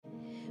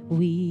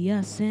We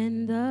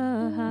ascend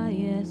the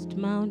highest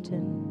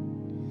mountain.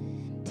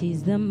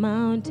 'Tis the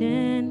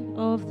mountain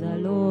of the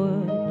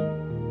Lord.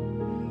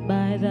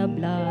 By the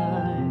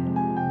blood,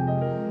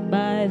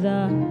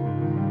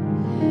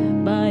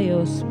 by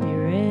your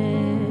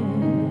Spirit,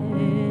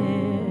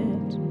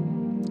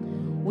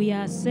 we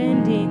are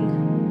ascending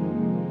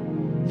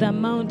the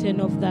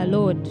mountain of the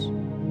Lord.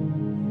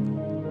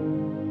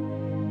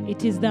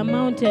 It is the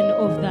mountain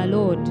of the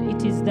Lord.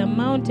 It is the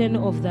mountain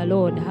of the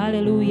Lord.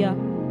 Hallelujah.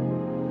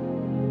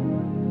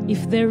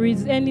 If there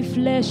is any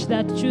flesh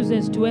that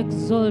chooses to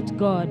exalt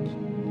God,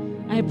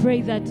 I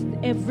pray that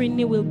every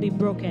knee will be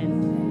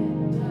broken.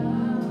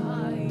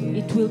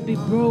 It will be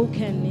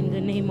broken in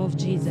the name of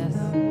Jesus.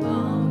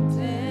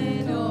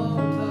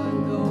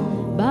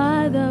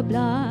 By the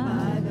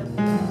blood,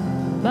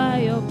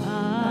 by your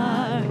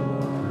power,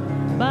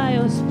 by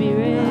your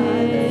Spirit,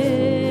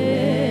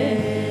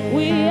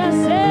 we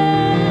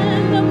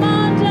ascend the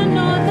mountain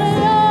of the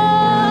Lord.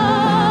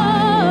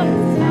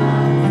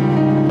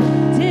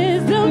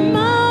 'Tis the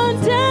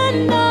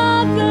mountain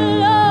of the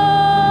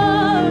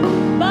Lord.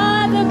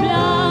 By the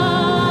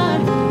blood,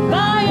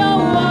 by your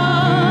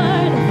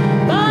word,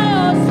 by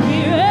your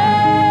Spirit,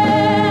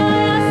 I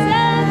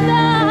ascend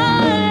the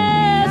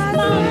highest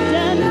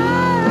mountain.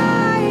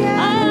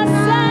 I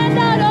ascend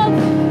out of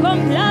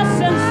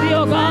complacency,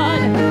 oh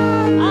God.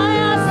 I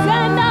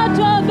ascend out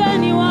of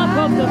any work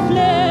of the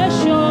flesh,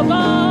 oh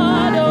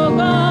God, oh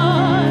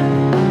God.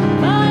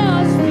 By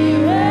your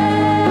Spirit,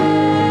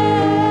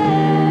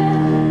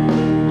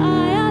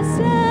 I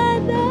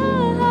ascend the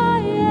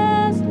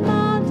highest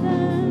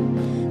mountain.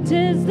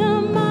 'Tis the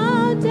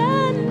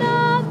mountain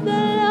of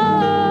the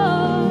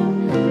Lord.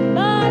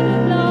 By the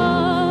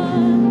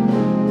blood,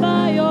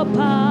 by your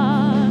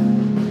power,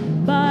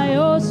 by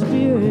your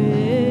Spirit,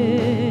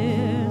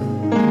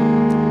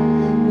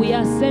 we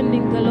are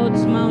ascending the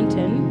Lord's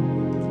mountain.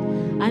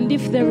 And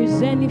if there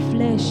is any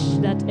flesh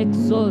that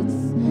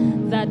exalts,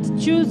 that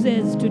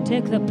chooses to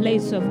take the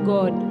place of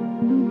God,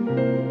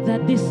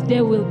 that this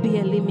day will be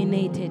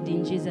eliminated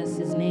in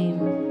Jesus' name.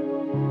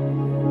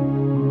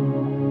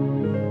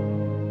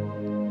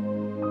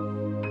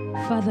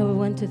 Father, we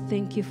want to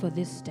thank you for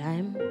this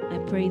time. I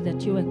pray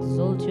that you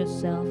exalt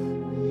yourself.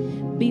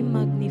 Be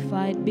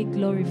magnified, be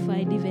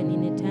glorified even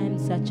in a time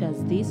such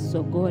as this,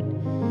 oh God.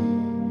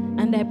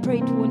 And I pray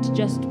it won't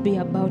just be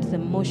about the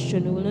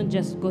motion. We will not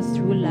just go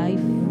through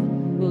life.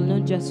 We will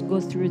not just go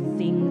through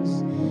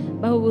things,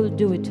 but we will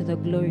do it to the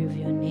glory of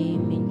your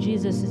name. In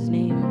Jesus'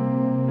 name.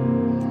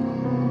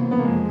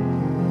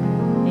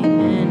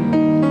 Amen.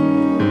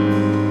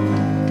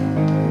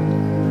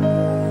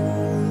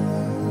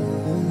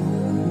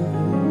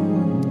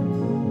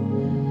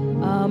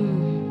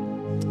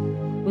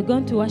 We're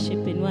going to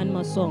worship in one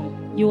more song.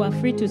 You are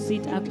free to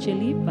sit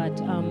actually,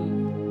 but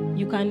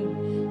you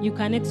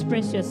can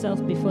express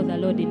yourself before the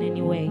Lord in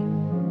any way.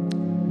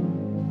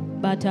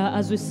 But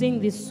as we sing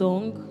this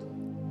song,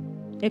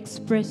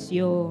 express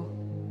your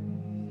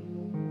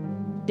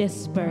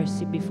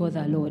desperation before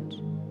the Lord.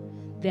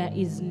 There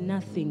is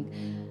nothing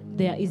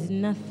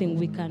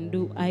we can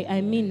do.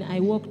 I mean, I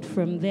walked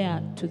from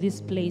there to this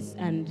place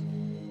and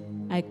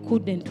I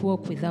couldn't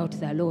walk without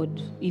the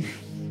Lord.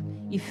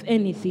 If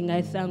anything,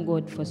 I thank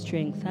God for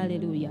strength.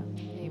 Hallelujah.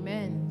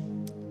 Amen.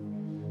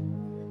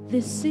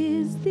 This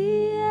is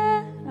the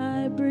air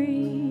I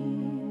breathe.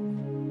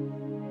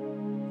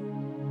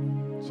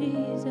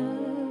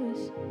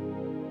 Jesus,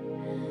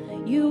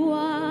 you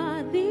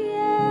are the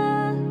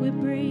air we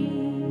breathe.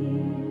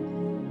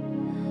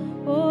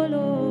 Oh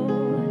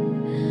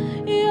Lord,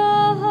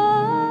 your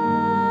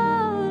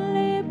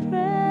holy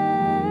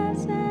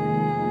presence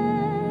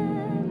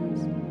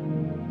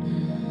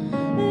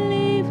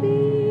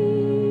living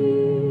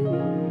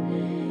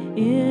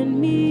in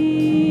me.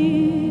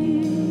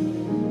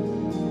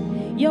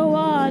 Your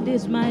word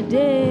is my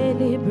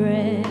daily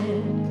bread.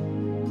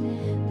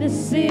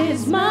 This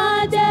is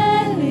my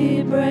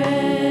daily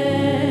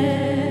bread.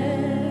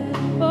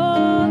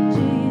 Oh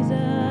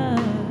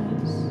Jesus,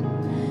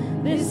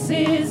 this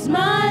is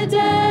my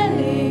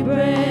daily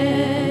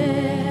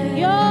bread.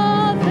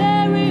 Your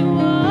very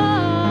word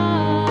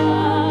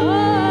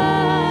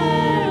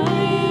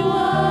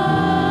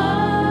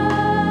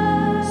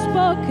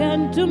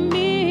spoken to me.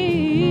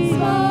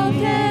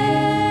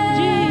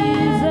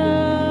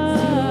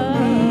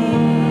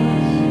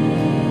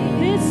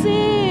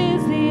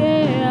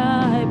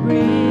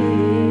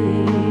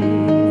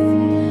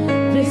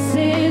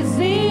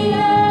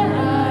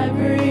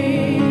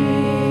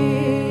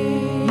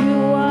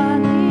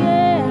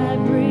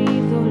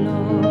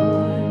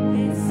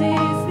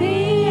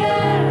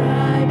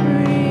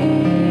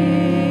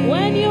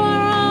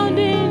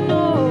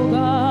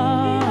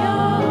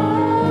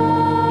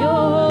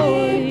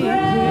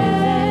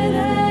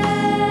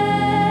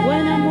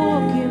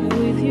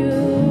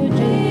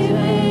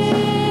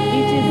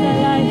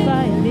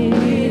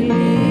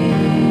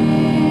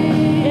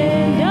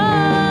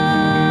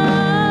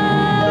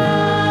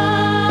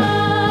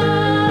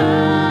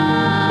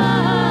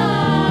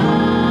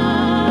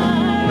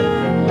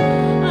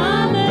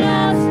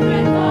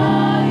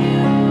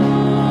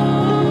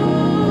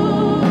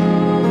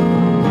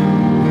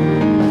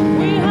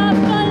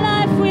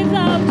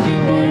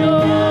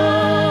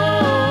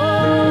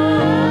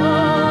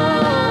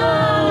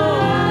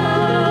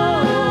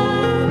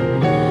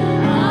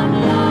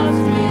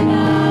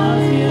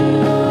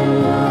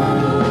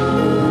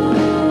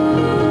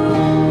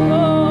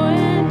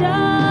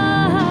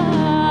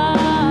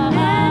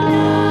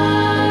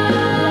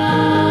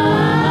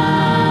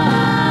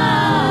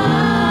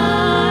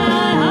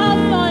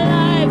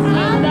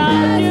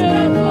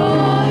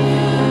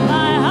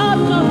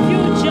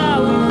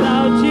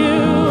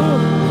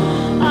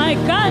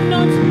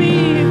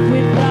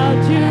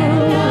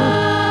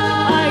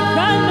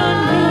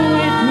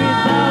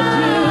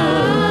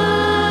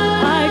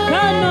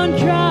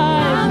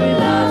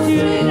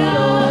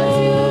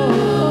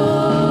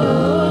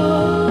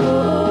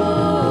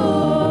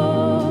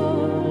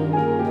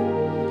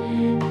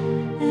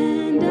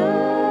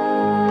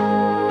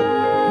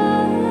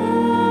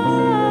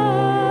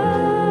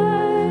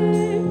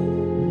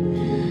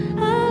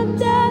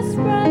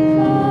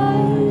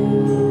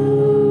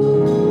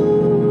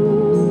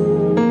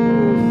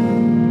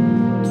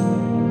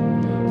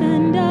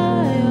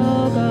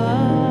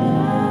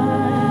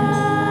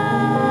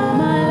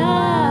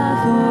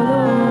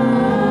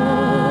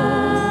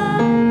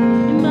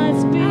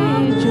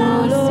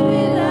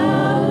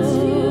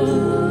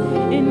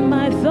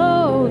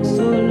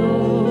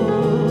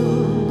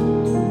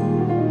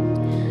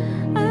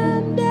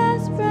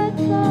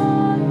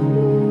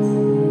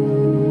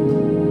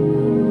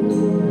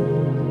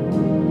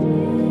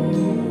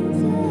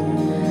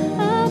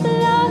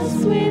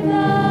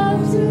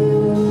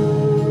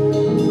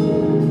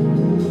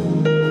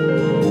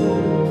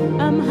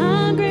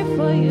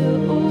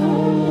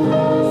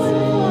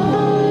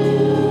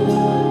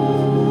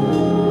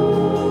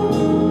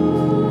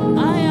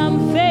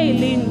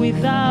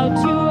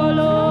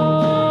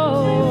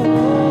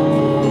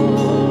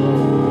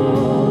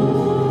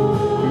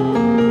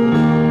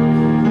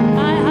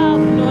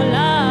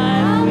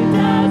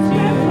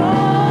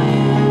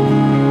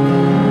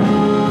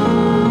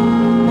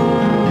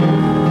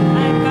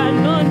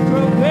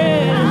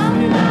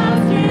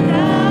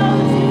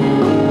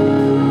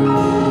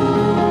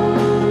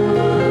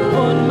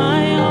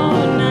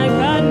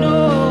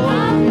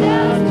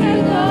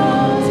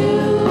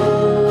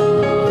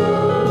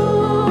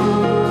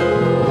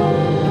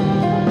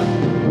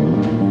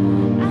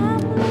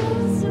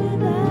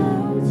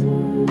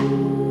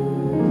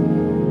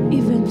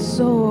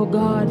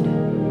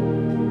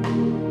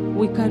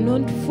 We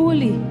cannot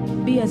fully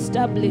be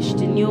established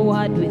in your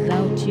word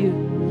without you.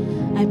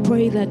 I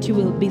pray that you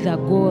will be the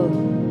goal,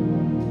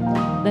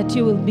 that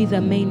you will be the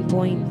main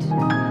point,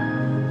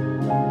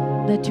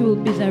 that you will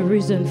be the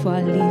reason for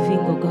our living,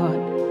 oh God.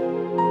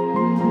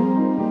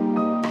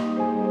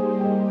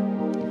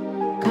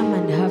 Come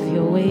and have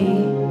your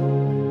way,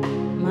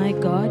 my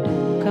God.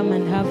 Come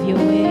and have your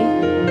way,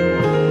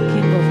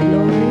 King of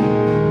glory.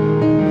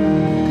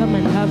 Come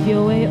and have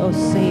your way, oh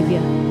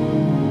Savior.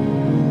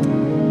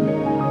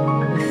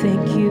 We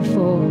thank you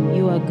for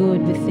you are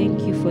good. We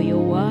thank you for your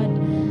word.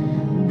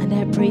 And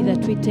I pray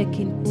that we take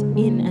it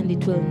in and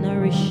it will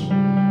nourish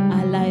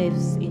our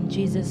lives in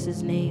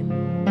Jesus' name.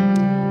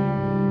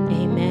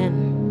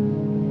 Amen.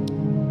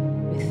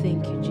 We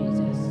thank you,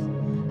 Jesus.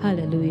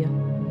 Hallelujah.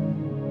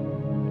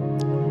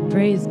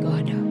 Praise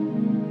God.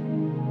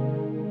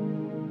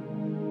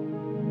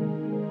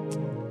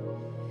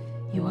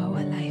 You are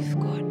our life,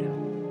 God.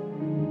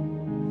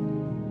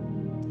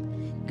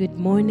 Good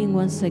morning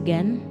once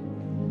again.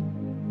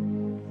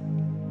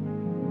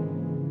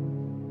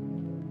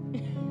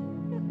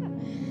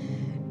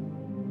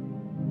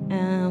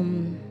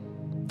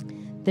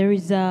 There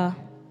is a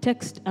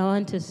text I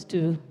want us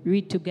to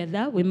read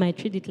together. We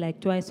might read it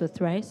like twice or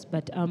thrice,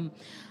 but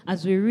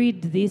as we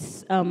read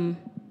this, I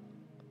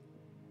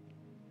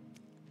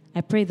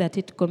pray that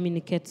it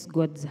communicates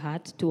God's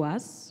heart to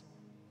us.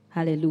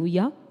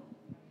 Hallelujah.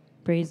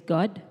 Praise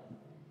God.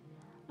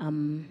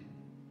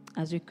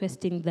 As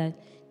requesting the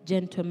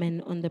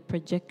gentleman on the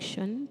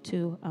projection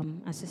to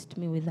assist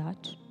me with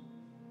that.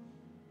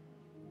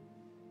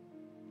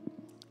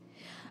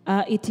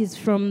 It is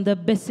from the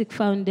Basic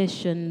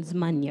Foundations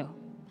Manual.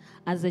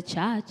 As a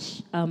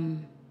church,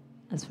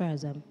 as far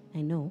as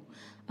I know,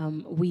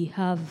 we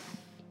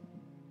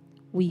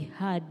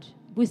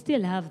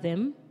still have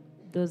them,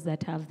 those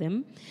that have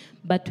them,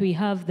 but we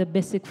have the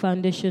Basic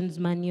Foundations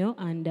Manual,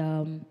 and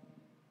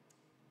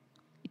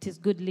it is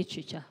good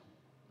literature.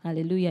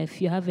 Hallelujah.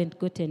 If you haven't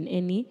gotten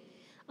any,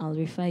 I'll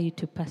refer you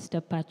to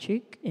Pastor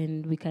Patrick,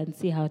 and we can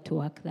see how to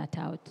work that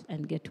out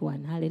and get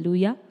one.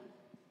 Hallelujah.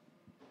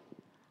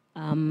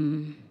 I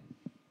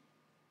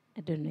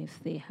don't know if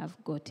they have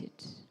got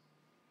it.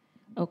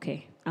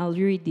 Okay, I'll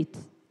read it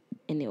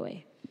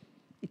anyway.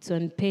 It's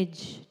on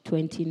page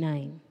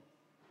 29.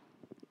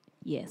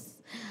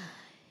 Yes.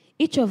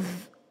 Each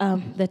of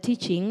the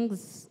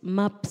teachings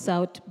maps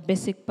out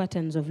basic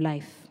patterns of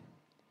life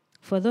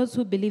for those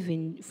who believe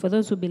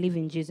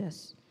in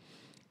Jesus.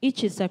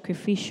 Each is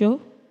sacrificial,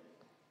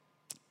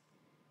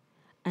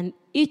 and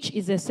each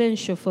is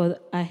essential for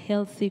a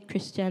healthy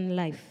Christian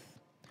life.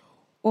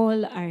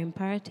 All are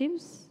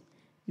imperatives,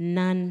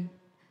 none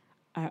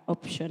are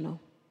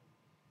optional.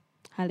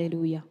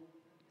 Hallelujah.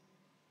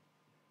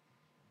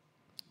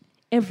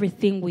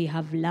 Everything we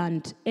have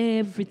learned,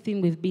 everything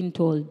we've been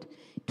told,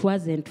 it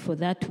wasn't for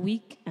that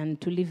week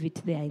and to leave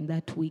it there in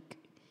that week.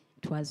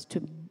 It was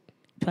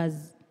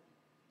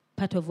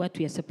part of what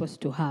we are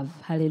supposed to have.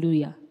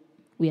 Hallelujah.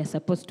 We are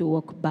supposed to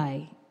walk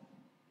by.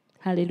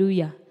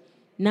 Hallelujah.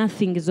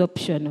 Nothing is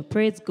optional.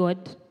 Praise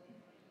God.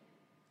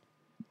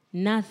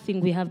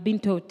 Nothing we have been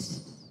taught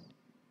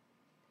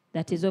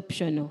that is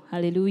optional.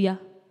 Hallelujah.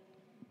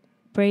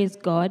 Praise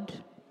God.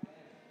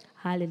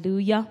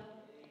 Hallelujah.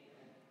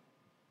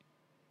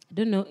 I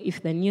don't know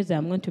if the news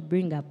I'm going to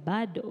bring are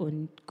bad or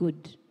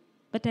good,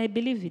 but I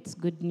believe it's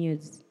good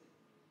news.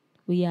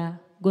 We are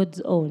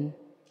God's own.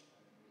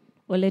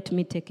 Or let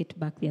me take it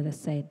back the other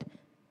side.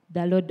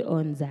 The Lord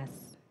owns us.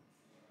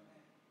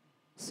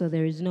 So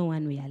there is no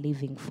one we are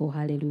living for.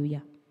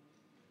 Hallelujah.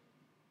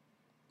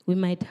 We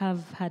might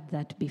have had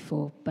that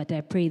before, but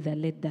I pray that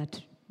let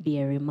that be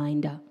a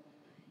reminder.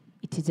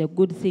 It is a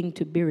good thing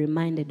to be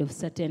reminded of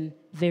certain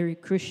very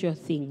crucial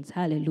things.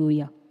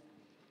 Hallelujah.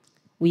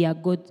 We are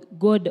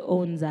God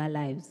owns our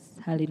lives.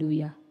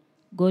 Hallelujah.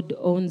 God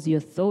owns your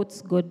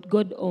thoughts.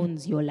 God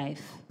owns your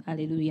life.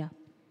 Hallelujah.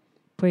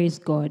 Praise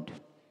God.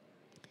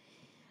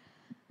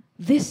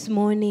 This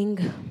morning,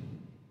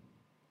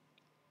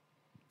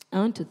 I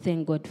want to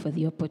thank God for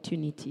the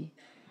opportunity,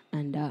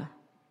 and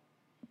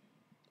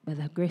by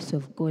the grace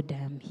of God,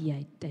 I am here.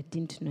 I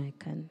didn't know I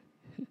can.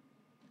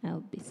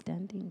 I'll be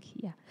standing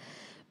here.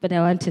 But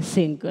I want to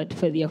thank God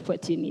for the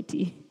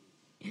opportunity.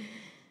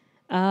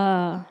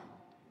 On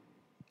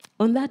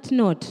that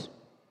note,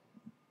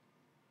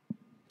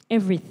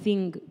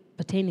 everything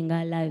pertaining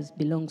our lives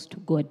belongs to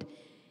God.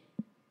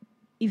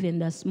 Even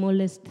the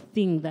smallest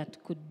thing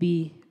that could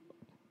be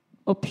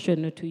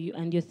optional to you,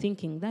 and you're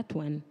thinking that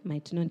one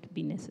might not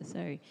be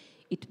necessary.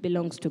 It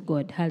belongs to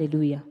God.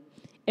 Hallelujah.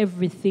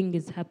 Everything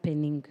is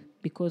happening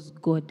because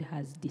God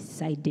has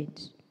decided.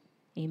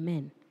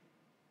 Amen.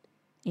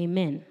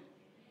 Amen.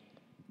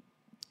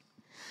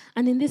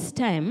 And in this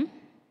time,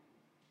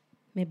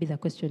 maybe the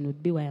question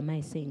would be, why am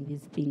I saying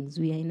these things?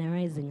 We are in a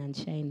rising and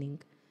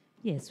shining.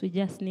 Yes, we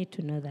just need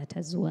to know that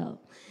as well.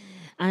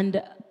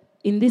 And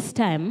in this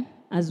time,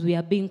 as we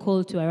are being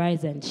called to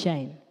arise and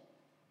shine,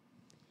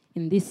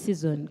 in this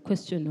season,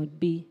 question would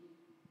be,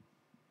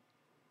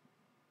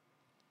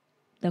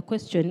 the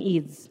question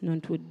is,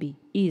 not would be,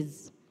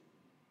 is,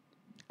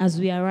 as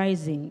we are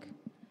rising,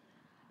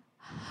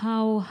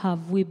 how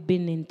have we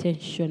been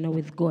intentional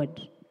with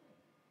God?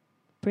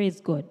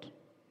 Praise God.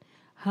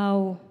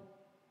 How,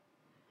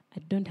 I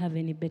don't have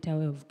any better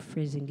way of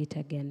phrasing it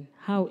again.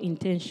 How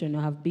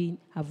intentional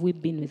have we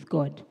been with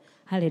God?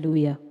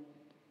 Hallelujah.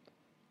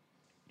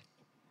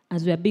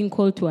 As we are being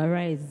called to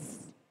arise,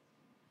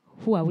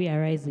 who are we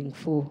arising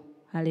for?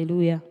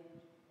 Hallelujah.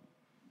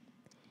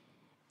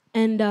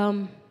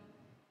 And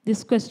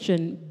this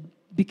question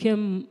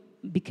became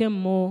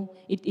more,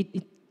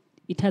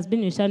 it has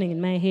been resounding in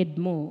my head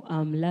more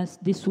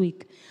this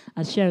week.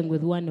 I was sharing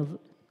with one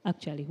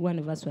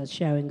of us was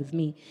sharing with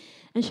me.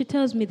 And she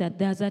tells me that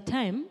there's a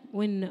time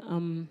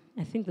when,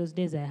 I think those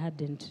days I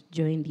hadn't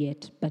joined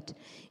yet, but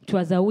it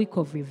was a week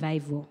of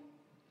revival.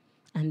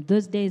 And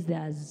those days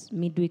there's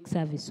midweek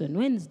service on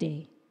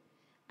Wednesday.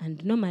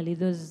 And normally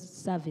those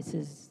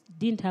services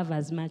didn't have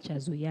as much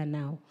as we are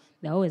now.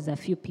 There are always a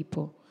few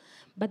people.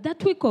 But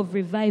that week of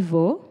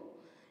revival,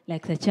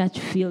 like the church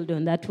filled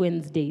on that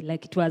Wednesday,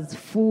 like it was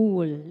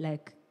full,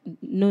 like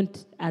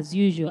not as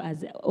usual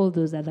as all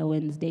those other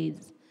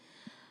Wednesdays.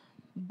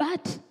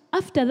 But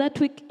after that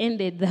week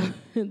ended,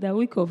 the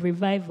week of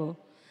revival,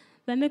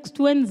 the next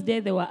Wednesday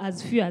there were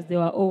as few as there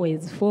were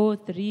always, 4,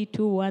 3,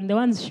 2, 1, the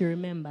ones she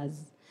remembers.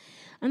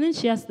 And then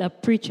she asked the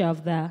preacher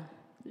of the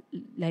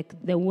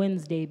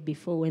Wednesday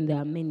before when there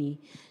are many,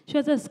 she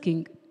was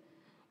asking,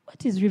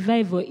 what is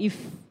revival if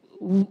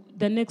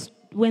the next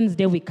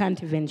Wednesday we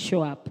can't even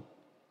show up?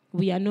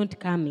 We are not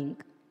coming.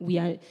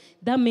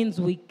 That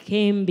means we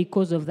came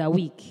because of the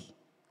week.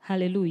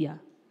 Hallelujah.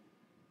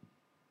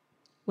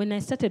 When I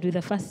started with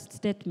the first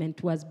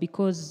statement was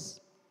because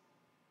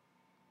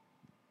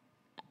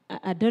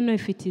I don't know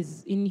if it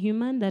is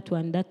inhuman, that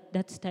one,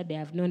 that study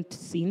I've not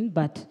seen,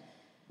 but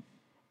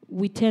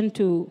we tend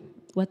to,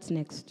 what's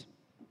next?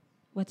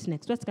 What's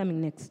next? What's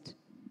coming next?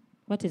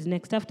 What is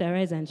next? After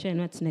Rise and Shine,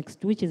 what's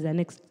next? Which is the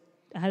next?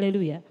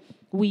 Hallelujah.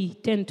 We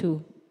tend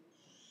to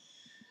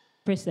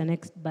press the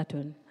next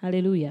button.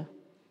 Hallelujah.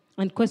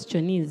 And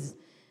question is,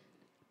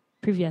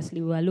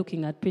 previously we were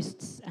looking at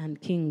priests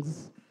and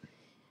kings.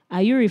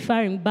 Are you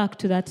referring back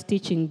to that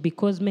teaching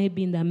because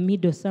maybe in the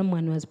middle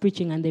someone was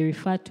preaching and they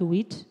refer to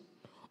it?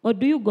 Or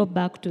do you go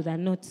back to the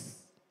notes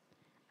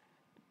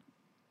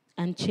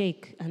and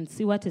check and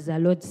see what is the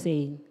Lord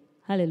saying?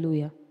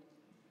 Hallelujah.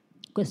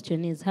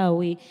 Question is, how are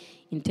we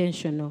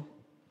intentional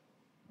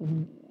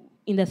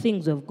in the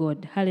things of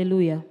God?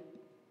 Hallelujah.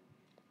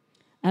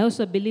 I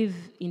also believe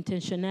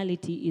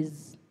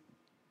intentionality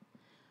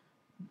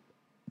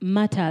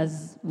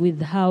matters with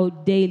how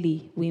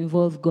daily we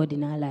involve God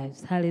in our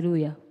lives.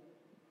 Hallelujah.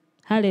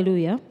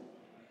 Hallelujah.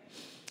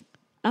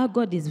 Our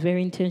God is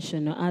very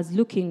intentional. I was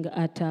looking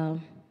at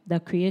the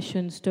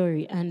creation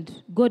story,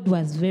 and God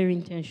was very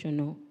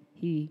intentional.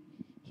 He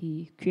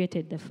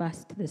created the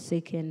first, the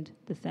second,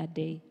 the third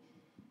day.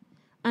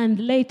 And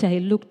later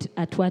he looked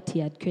at what he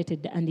had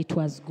created, and it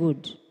was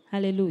good.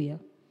 Hallelujah.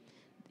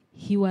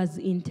 He was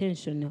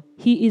intentional.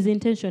 He is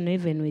intentional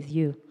even with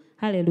you.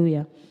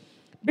 Hallelujah.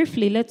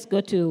 Briefly, let's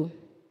go to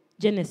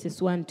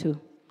Genesis 1:2.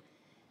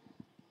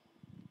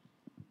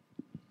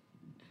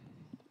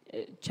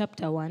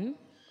 Chapter 1,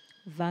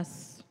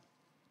 verse...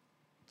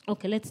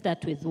 Okay, let's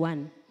start with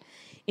 1.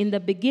 In the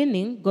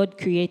beginning, God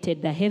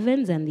created the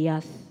heavens and the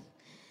earth.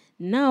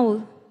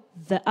 Now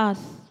the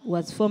earth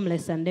was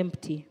formless and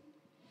empty.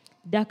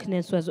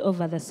 Darkness was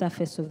over the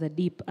surface of the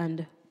deep,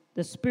 and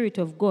the Spirit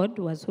of God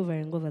was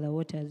hovering over the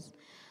waters.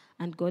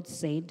 And God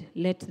said,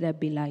 "Let there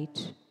be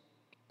light."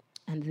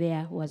 And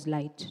there was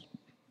light.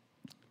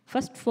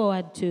 Fast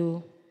forward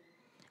to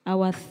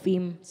our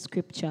theme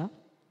scripture.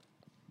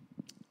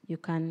 You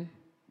can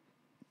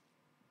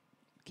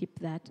keep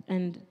that.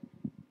 And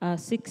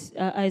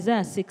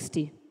Isaiah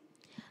 60.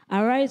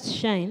 Arise,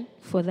 shine,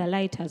 for the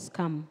light has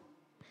come,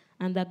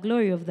 and the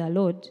glory of the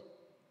Lord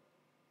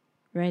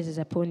rises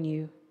upon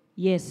you.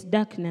 Yes,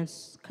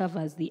 darkness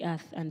covers the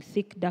earth, and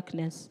thick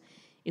darkness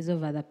is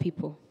over the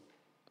people.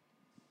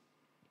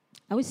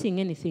 Are we seeing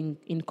anything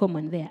in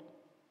common there?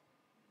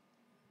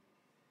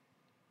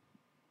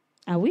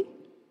 Are we?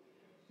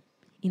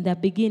 In the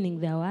beginning,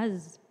 there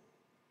was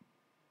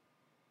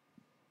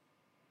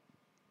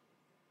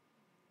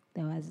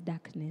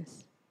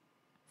darkness,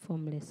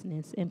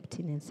 formlessness,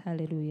 emptiness.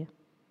 Hallelujah.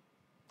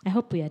 I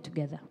hope we are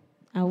together.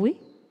 Are we?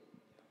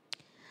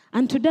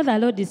 And today the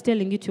Lord is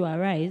telling you to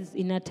arise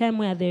in a time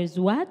where there is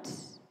what?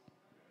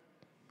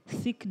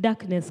 Thick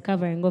darkness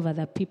covering over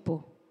the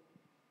people.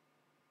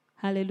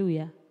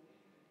 Hallelujah.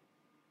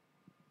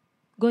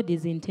 God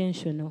is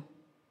intentional.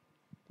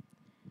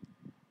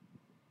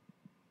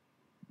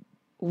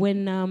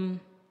 When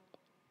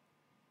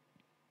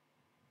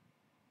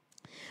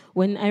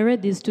I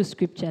read these two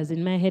scriptures,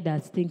 in my head I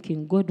was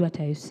thinking, God, what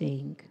are you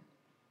saying?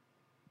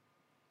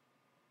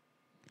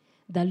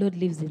 The Lord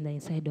lives in the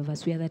inside of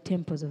us. We are the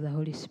temples of the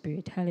Holy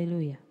Spirit.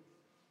 Hallelujah.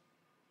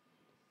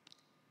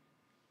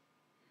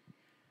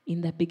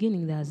 In the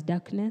beginning there was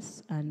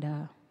darkness, and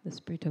the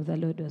Spirit of the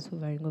Lord was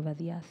hovering over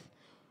the earth.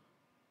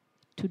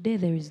 Today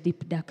there is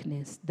deep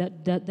darkness.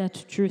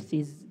 That truth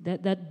is,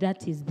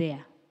 that is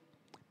there.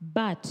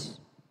 But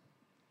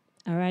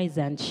arise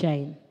and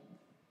shine.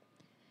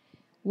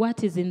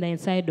 What is in the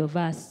inside of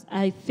us?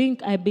 I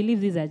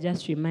believe these are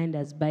just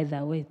reminders, by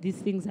the way. These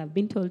things have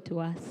been told to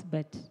us,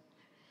 but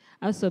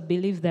I also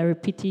believe the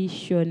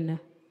repetition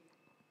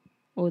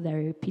or the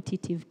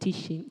repetitive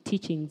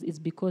teachings is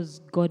because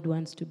God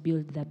wants to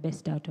build the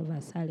best out of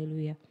us.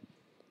 Hallelujah.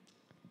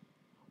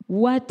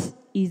 What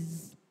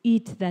is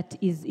it that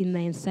is in the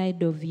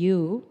inside of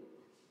you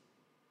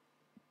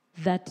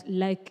that,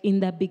 like in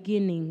the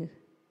beginning,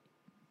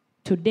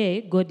 today,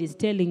 God is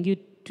telling you,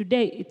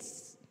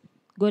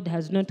 God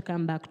has not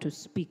come back to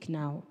speak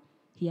now.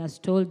 He has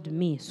told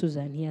me,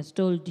 Susan, he has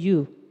told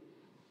you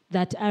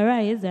that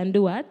arise and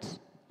do what?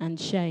 And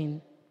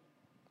shine.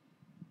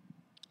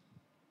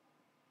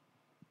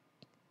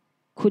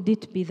 Could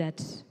it be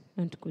that?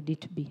 Not could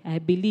it be. I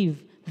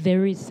believe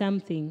there is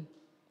something.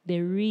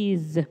 There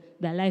is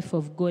the life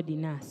of God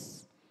in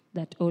us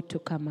that ought to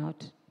come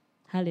out.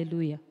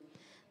 Hallelujah.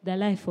 The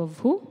life of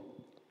who?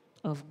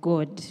 Of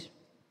God.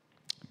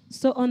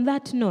 So on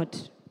that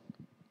note,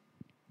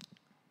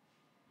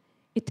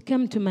 it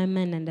came to my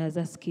mind and I was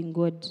asking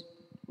God,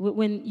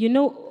 when,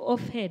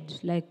 off head,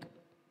 like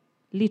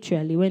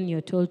literally when you're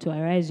told to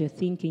arise, you're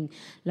thinking,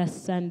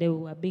 last Sunday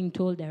we were being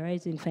told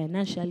arising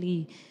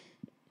financially.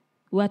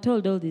 We were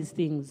told all these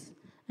things.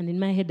 And in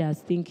my head I was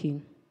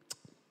thinking,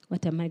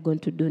 what am I going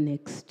to do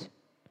next?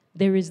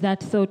 There is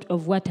that thought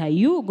of what are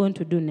you going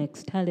to do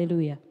next?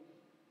 Hallelujah.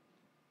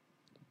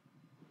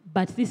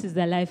 But this is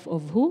the life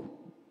of who?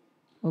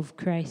 Of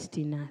Christ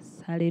in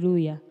us.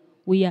 Hallelujah.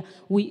 We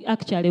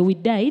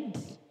died,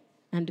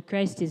 and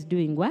Christ is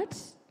doing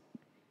what?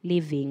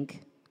 Living.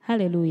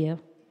 Hallelujah.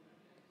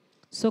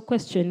 So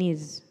question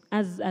is,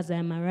 as I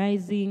am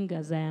arising,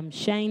 as I am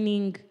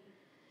shining,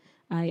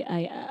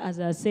 as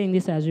I was saying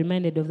this, I was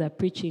reminded of the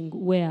preaching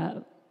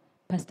where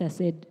Pastor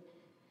said,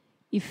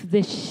 if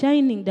the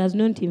shining does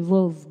not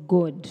involve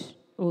God,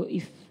 or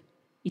if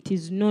it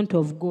is not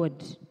of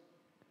God,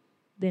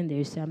 then there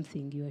is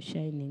something you are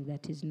shining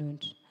that is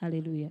not.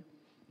 Hallelujah.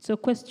 So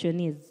question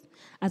is,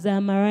 as I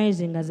am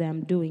arising, as I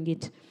am doing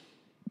it,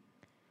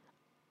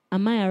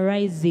 am I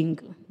arising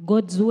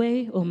God's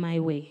way or my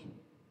way?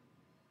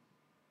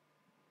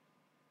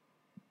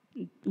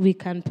 We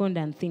can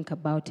ponder and think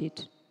about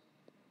it.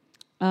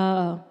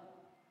 Over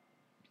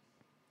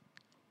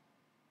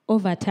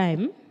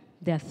time,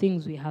 there are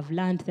things we have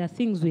learned, there are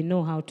things we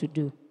know how to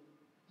do.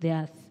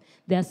 There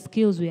are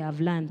skills we have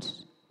learned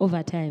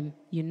over time.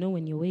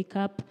 When you wake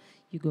up,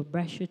 you go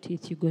brush your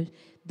teeth,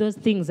 those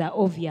things are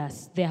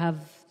obvious.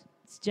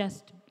 It's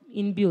just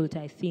inbuilt,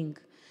 I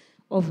think.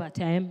 Over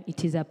time,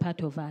 it is a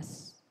part of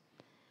us.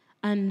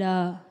 And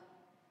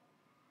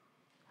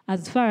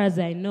as far as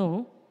I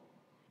know,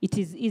 it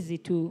is easy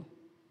to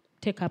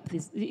take up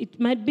this. It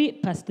might be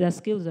past the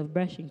skills of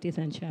brushing teeth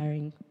and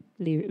showering,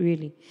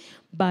 really.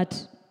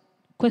 But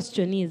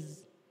question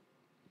is,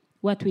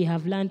 what we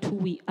have learned, who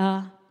we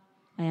are.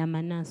 I am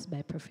a nurse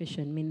by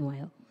profession,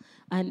 meanwhile.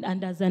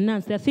 And as a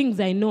nurse, there are things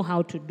I know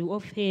how to do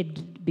off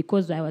head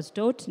because I was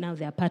taught, now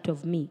they are part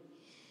of me.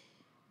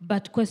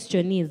 But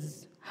question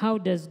is, how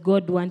does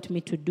God want me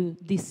to do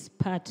this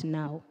part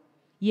now?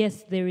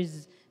 Yes, there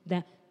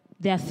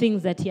are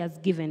things that he has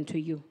given to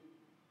you.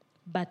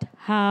 But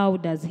how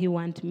does he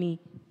want me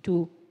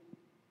to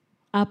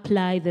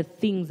apply the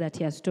things that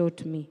he has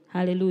taught me?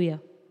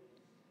 Hallelujah.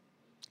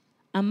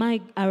 Am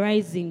I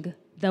arising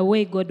the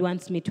way God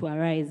wants me to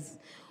arise?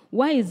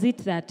 Why is it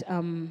that,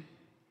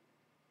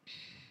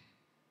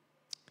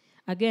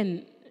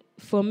 again,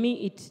 for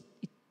me,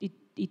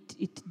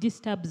 it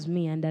disturbs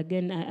me. And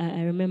again,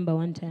 I remember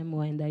one time we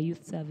were in the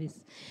youth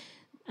service.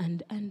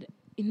 And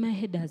in my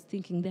head, I was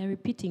thinking, they're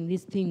repeating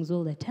these things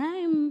all the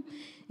time.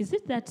 Is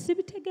it that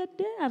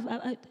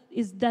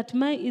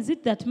is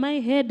it that my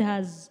head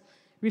has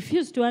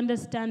refused to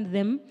understand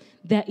them?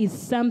 There is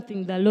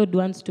something the Lord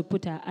wants to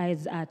put our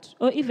eyes at.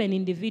 Or even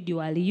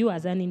individually, you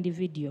as an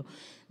individual.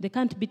 They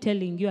can't be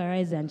telling you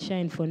arise and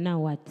shine for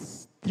now,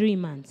 3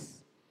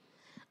 months.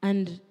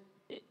 And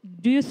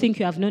do you think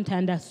you have not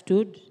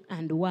understood?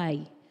 And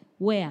why?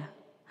 Where?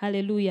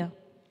 Hallelujah.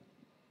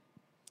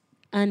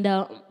 And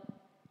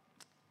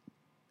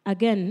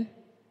again,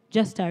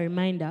 just a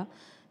reminder,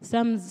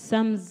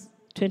 Psalms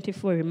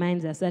 24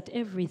 reminds us that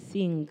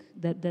everything,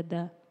 that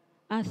the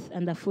earth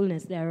and the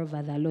fullness thereof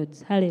are the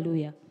Lord's.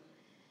 Hallelujah.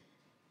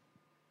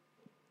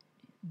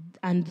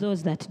 And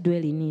those that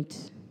dwell in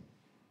it.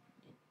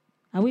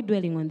 Are we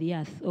dwelling on the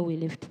earth or we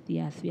left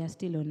the earth? We are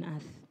still on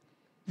earth.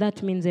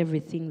 That means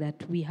everything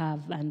that we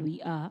have and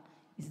we are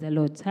is the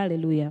Lord's.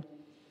 Hallelujah.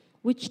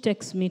 Which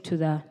takes me to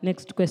the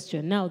next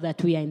question. Now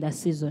that we are in the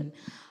season,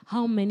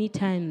 how many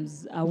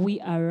times are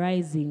we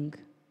arising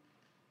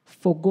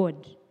for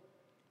God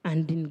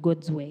and in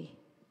God's way?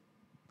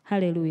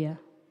 Hallelujah.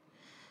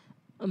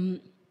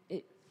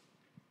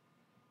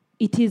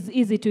 It is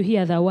easy to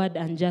hear the word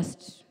and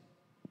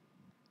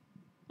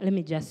let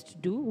me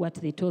just do what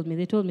they told me.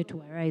 They told me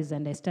to arise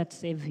and I start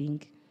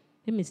saving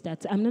Let me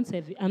start. I'm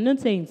not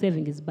saying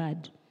saving is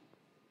bad.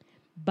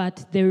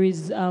 But there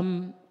is,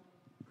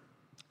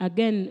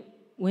 again,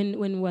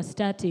 when we're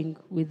starting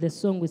with the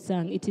song we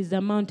sang, it is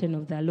the mountain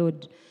of the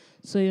Lord.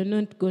 So you're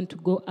not going to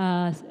go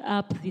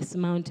up this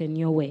mountain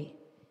your way.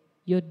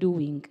 You're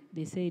doing,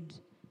 they said.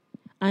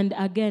 And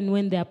again,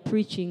 when they're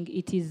preaching,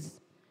 it is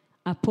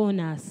upon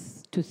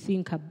us to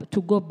think,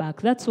 to go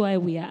back. That's why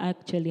we are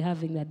actually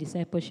having the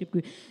discipleship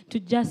group, to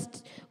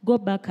just go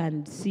back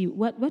and see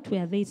what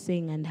were they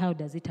saying and how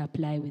does it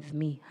apply with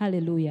me.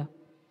 Hallelujah.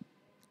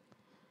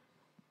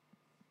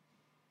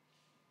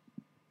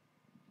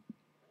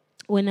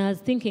 When I was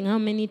thinking how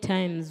many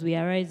times we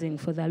are rising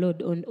for the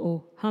Lord,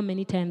 or how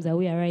many times are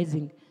we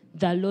arising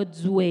the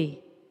Lord's way,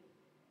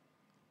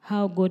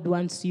 how God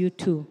wants you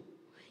to.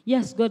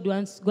 Yes, God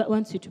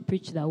wants you to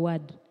preach the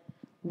word.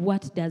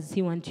 What does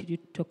he want you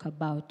to talk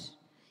about?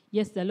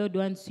 Yes, the Lord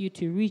wants you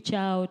to reach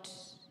out,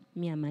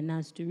 me and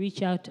Manas, to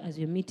reach out as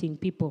you're meeting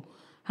people.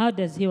 How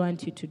does he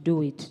want you to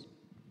do it?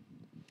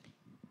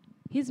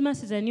 His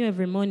mercies are new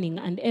every morning,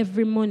 and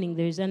every morning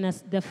there is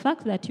the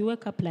fact that you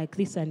wake up like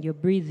this and you're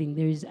breathing,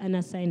 there is an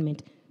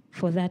assignment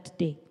for that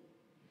day.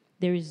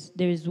 There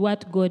is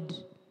what God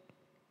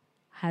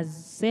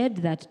has said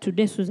that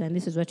today, Susan,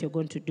 this is what you're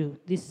going to do.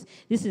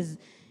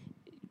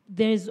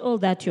 There is all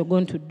that you're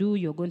going to do,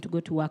 you're going to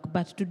go to work,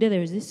 but today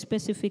there is this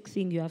specific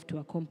thing you have to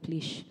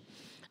accomplish.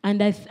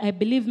 And I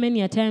believe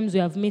many a times we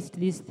have missed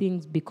these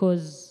things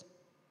because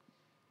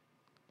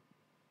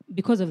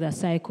of the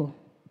cycle.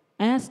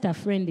 I asked a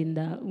friend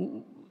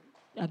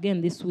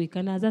again this week,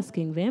 and I was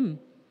asking them,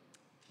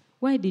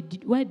 why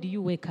do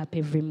you wake up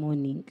every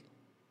morning?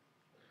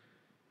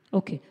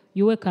 Okay,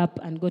 you wake up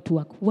and go to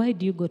work. Why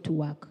do you go to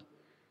work?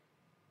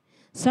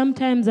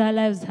 Sometimes our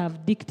lives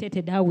have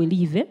dictated how we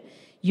live.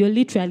 You're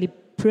literally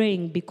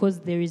praying because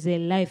there is a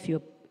life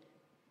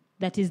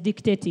that is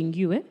dictating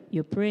you.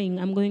 You're praying,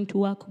 I'm going to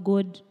work,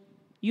 God.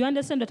 You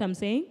understand what I'm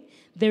saying?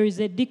 There is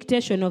a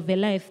dictation of a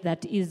life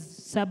that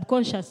is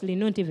subconsciously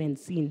not even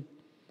seen.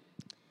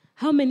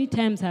 How many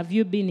times have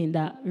you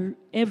been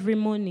every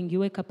morning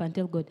you wake up and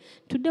tell God,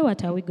 today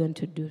what are we going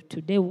to do?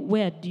 Today,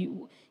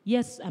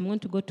 yes, I'm going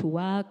to go to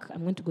work,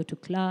 I'm going to go to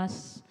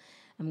class,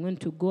 I'm going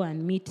to go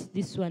and meet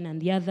this one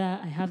and the other,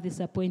 I have this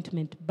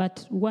appointment,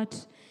 but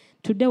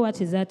today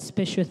what is that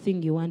special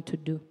thing you want to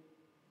do?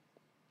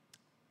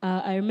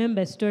 I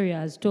remember a story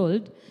I was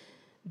told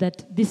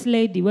that this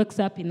lady wakes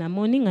up in the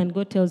morning and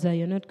God tells her,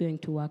 you're not going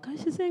to work. And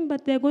she's saying,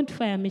 but they're going to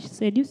fire me. She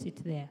said, you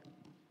sit there.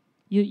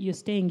 You're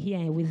staying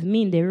here with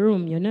me in the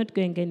room. You're not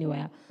going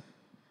anywhere.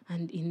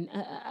 And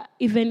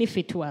even if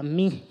it were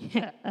me,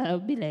 I'll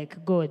be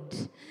like, God,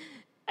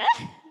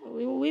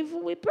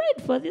 we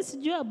prayed for this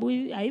job.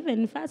 I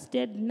even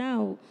fasted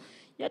now.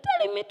 You're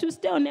telling me to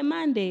stay on a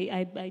Monday.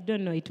 I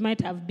don't know. It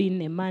might have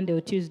been a Monday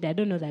or Tuesday. I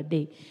don't know that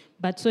day.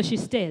 But so she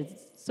stays.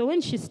 So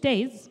when she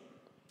stays,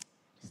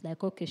 it's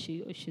like, okay,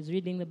 she's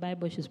reading the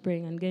Bible, she's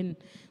praying, and then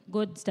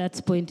God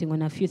starts pointing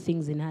on a few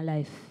things in her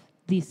life.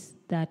 This,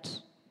 that,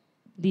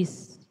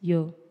 this,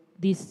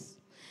 this.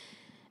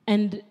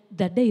 And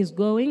the day is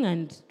going,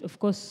 and of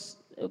course,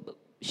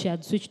 she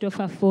had switched off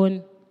her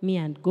phone, me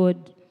and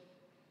God.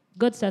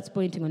 God starts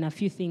pointing on a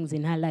few things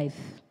in her life.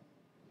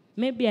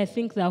 Maybe I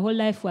think the whole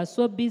life was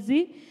so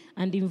busy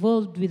and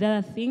involved with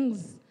other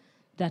things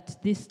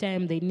that this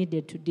time they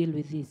needed to deal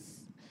with this.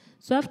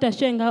 So after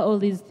showing her all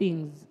these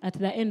things, at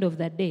the end of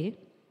the day,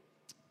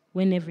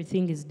 when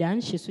everything is done,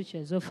 she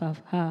switches off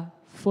her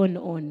phone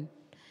on.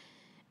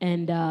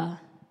 And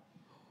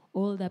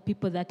all the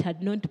people that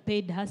had not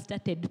paid her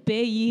started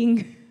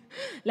paying.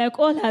 Like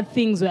all her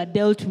things were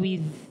dealt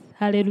with.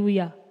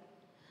 Hallelujah.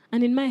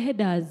 And in my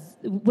head,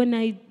 when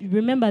I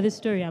remember this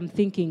story, I'm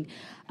thinking,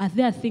 are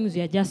there things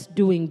we are just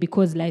doing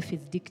because life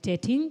is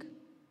dictating?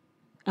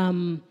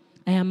 I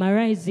am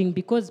arising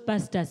because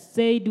Pastor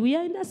said we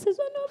are in a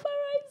season of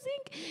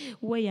arising.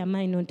 Why am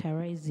I not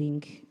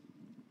arising?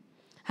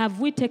 Have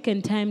we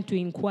taken time to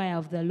inquire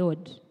of the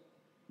Lord?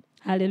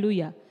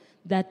 Hallelujah.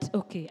 That,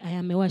 okay, I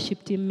am a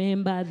worship team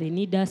member. They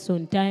need us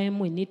on time.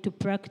 We need to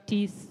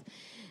practice.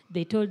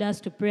 They told us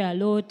to pray a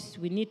lot.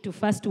 We need to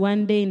fast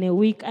one day in a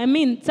week. I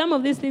mean, some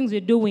of these things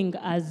we're doing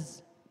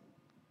as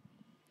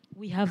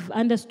we have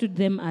understood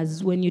them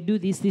as when you do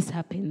this, this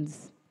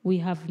happens. We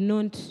have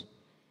not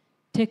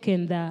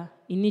taken the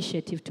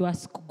initiative to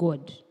ask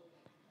God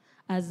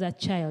as a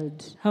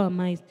child, how am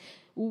I?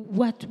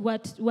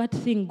 What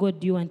thing, God,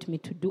 do you want me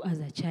to do as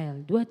a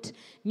child? What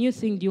new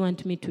thing do you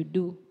want me to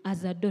do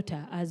as a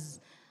daughter, as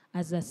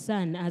a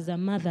son, as a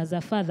mother, as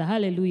a father?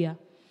 Hallelujah.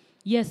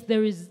 Yes,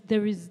 there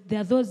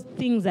are those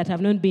things that have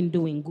not been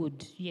doing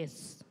good,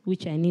 yes,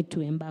 which I need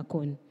to embark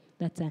on.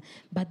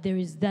 But there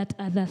is that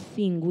other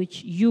thing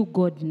which you,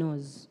 God,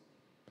 knows.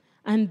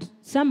 And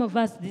some of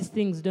us, these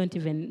things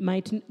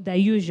the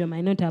usual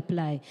might not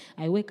apply.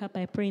 I wake up,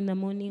 I pray in the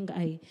morning,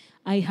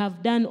 I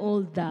have done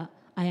all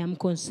I am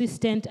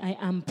consistent, I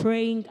am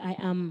praying,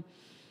 I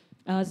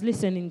was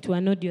listening to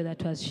an audio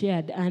that was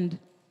shared, and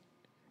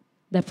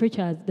the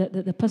preacher,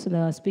 the person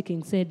that was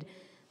speaking said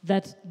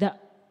that the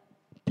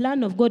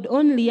plan of God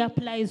only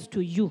applies to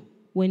you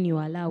when you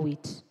allow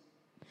it.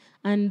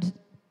 And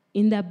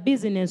in the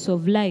business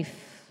of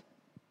life,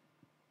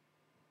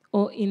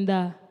 or in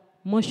the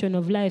motion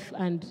of life,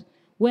 and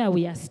where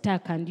we are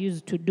stuck and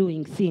used to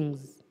doing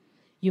things,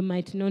 you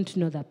might not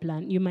know the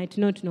plan. You might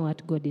not know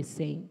what God is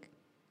saying.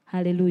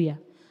 Hallelujah.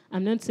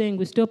 I'm not saying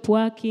we stop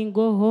working,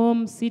 go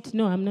home, sit.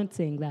 No, I'm not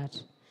saying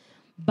that.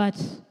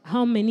 But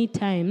how many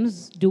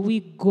times do we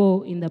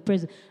go in the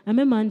presence? I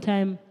remember one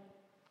time,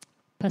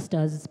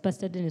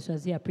 Pastor Dennis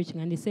was here preaching,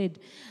 and he said,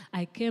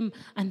 I came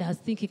and I was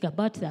thinking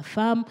about the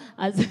farm,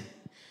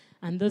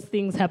 and those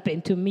things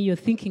happen to me. You're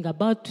thinking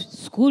about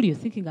school, you're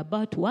thinking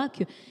about work.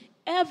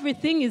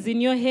 Everything is in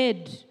your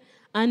head.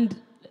 And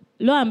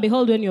lo and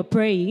behold, when you're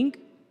praying,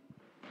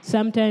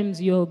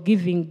 sometimes you're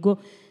giving,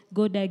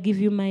 God, I give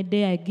you my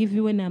day, I give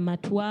you when I'm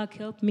at work,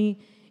 help me.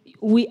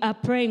 We are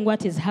praying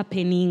what is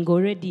happening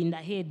already in the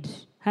head.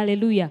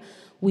 Hallelujah.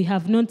 We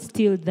have not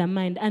stilled the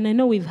mind. And I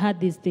know we've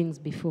had these things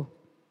before.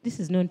 This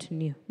is not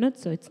new. Not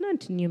so. It's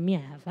not new. Me,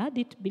 I have had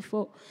it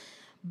before.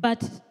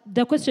 But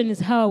the question is,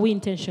 how are we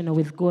intentional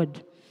with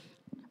God?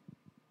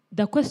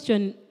 The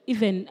question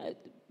even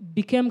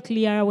became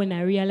clearer when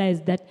I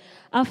realized that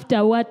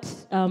after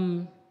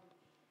 1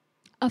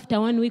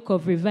 week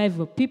of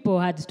revival, people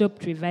had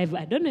stopped revival.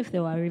 I don't know if they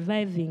were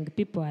reviving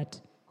people at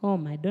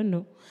home. I don't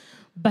know.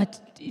 But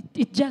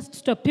it just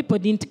stopped. People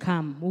didn't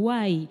come.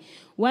 Why?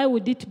 Why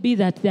would it be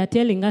that they're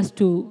telling us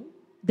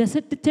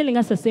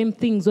the same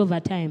things over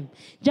time,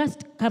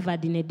 just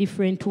covered in a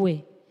different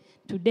way?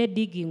 Today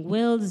digging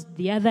wells,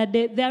 the other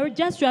day, they're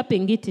just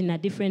wrapping it in a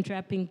different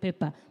wrapping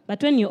paper.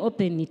 But when you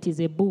open it is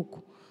a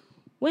book.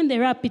 When they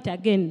wrap it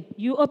again,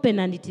 you open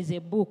and it is a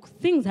book.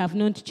 Things have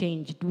not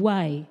changed.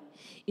 Why?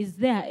 Is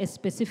there a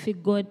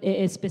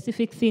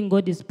specific thing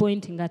God is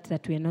pointing at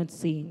that we are not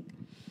seeing?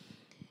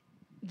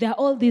 There are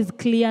all these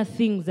clear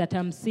things that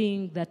I'm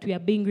seeing that we are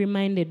being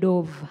reminded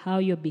of: how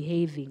you're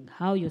behaving,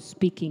 how you're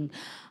speaking,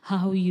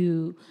 how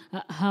you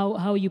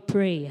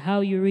pray, how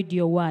you read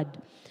your word.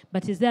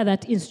 But is there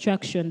that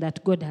instruction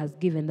that God has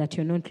given that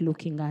you're not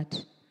looking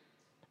at?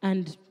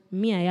 And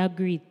me, I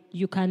agree,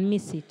 you can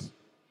miss it.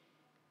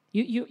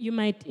 You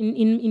might,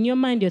 in your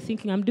mind, you're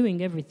thinking, I'm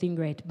doing everything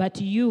right,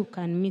 but you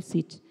can miss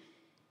it.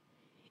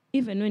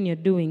 Even when you're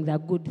doing the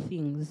good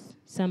things,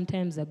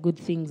 sometimes the good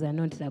things are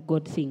not the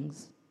good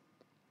things.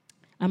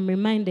 I'm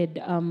reminded,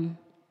 I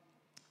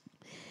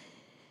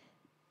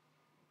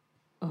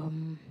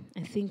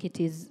think it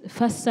is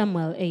 1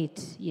 Samuel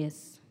 8,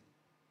 yes.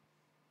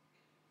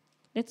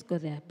 Let's go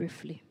there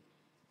briefly.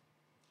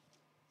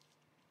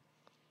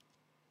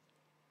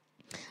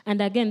 And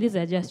again, these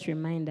are just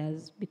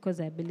reminders, because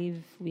I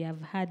believe we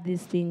have had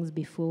these things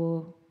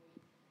before.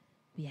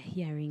 We are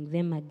hearing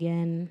them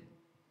again.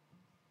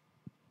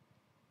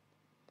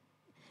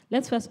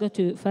 Let's first go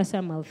to 1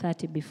 Samuel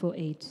 30 before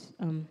 8.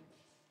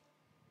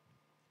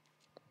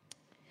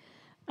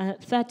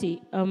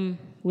 30,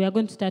 we are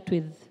going to start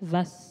with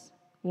verse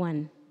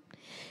 1.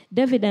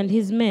 David and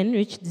his men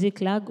reached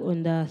Ziklag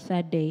on the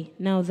third day.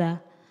 Now the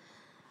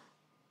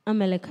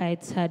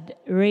Amalekites had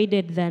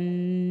raided the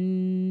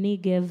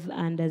Negev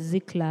and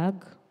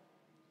Ziklag.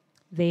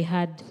 They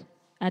had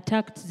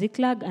attacked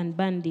Ziklag and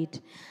burned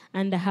it,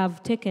 and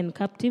have taken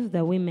captive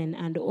the women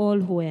and all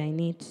who were in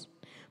it,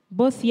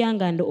 both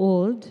young and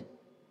old.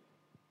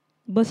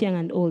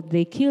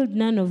 They killed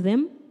none of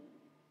them,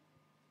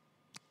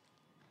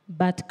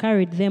 but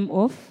carried them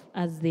off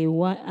as they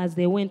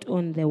went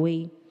on their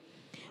way.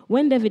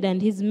 When David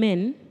and his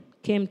men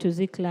came to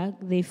Ziklag,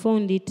 they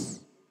found it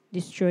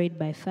destroyed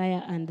by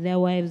fire, and their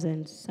wives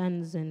and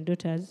sons and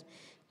daughters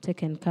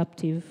taken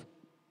captive.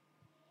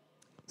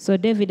 So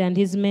David and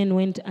his men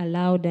went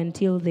aloud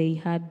until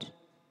they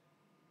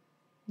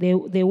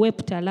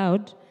wept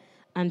aloud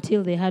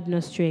until they had no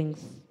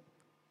strength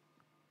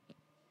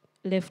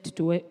left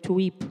to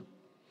weep.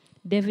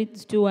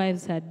 David's 2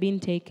 wives had been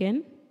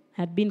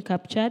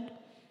captured,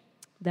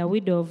 the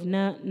widow of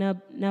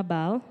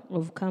Nabal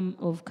of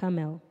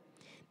Carmel.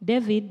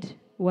 David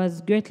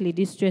was greatly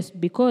distressed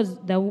because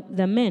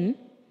the men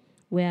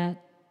were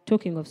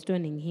talking of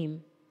stoning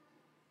him.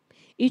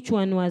 Each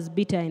one was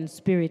bitter in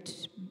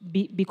spirit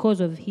because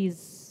of his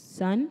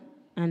son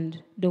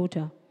and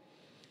daughter.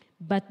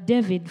 But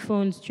David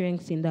found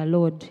strength in the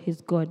Lord his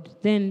God.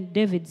 Then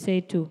David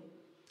said to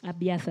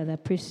Abiathar the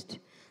priest,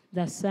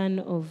 the son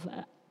of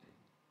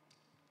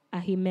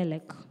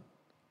Ahimelech,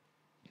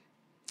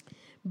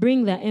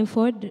 Bring the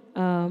ephod.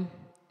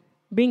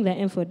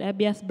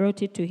 Abiathar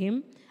brought it to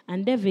him,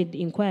 and David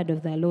inquired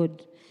of the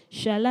Lord,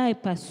 Shall I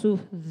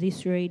pursue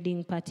this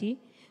raiding party?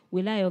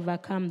 Will I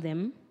overcome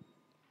them?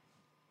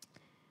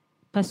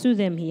 Pursue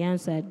them, he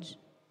answered.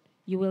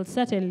 You will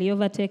certainly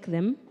overtake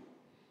them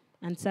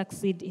and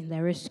succeed in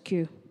the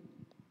rescue.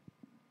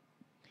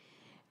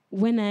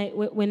 When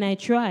I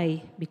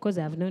try, because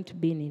I have not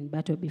been in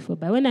battle before,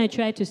 but when I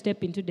try to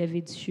step into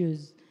David's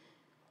shoes,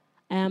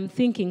 I am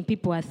thinking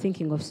people are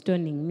thinking of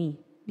stoning me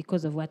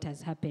because of what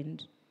has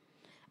happened.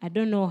 I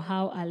don't know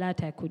how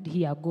alert I could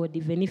hear God,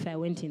 even if I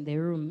went in the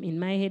room. In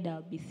my head,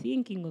 I'll be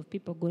thinking of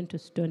people going to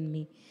stone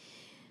me.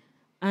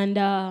 And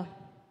I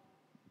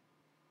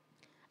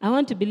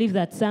want to believe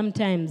that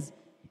sometimes,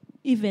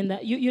 even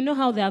that, you know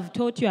how they have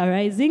taught you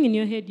arising? In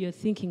your head, you're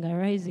thinking,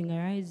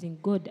 arising,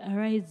 God,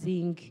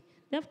 arising.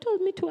 They have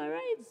told me to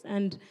arise.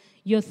 And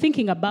you're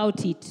thinking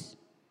about it.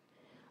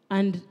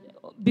 And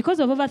because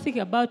of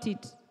overthinking about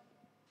it,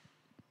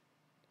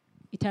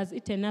 it has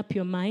eaten up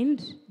your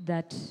mind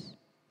that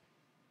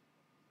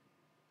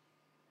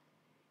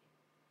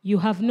you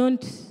have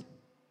not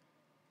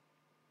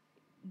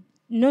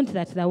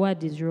that the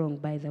word is wrong,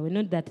 by the way,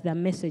 not that the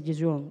message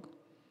is wrong.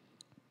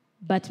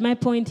 But my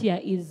point here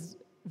is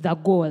the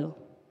goal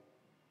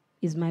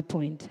is my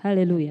point.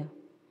 Hallelujah.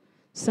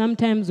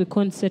 Sometimes we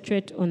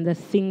concentrate on the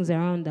things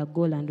around the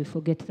goal and we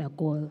forget the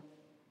goal.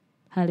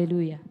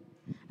 Hallelujah.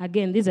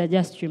 Again, these are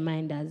just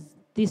reminders.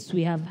 This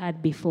we have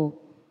had before.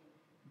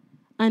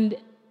 And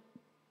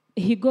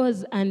he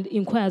goes and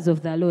inquires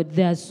of the Lord.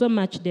 There's so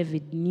much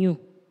David knew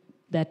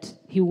that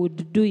he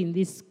would do in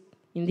this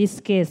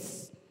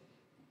case.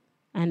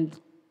 And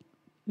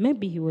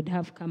maybe he would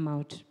have come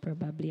out,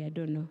 probably, I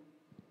don't know.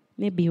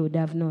 Maybe he would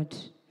have not.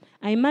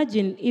 I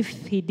imagine if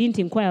he didn't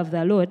inquire of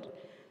the Lord,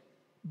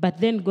 but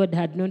then God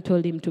had not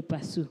told him to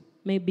pursue,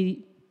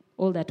 maybe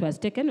all that was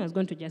taken was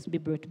going to just be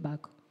brought back.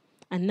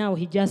 And now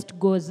he just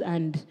goes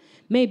and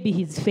maybe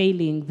he's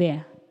failing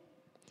there.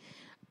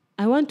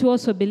 I want to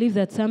also believe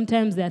that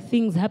sometimes there are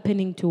things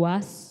happening to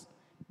us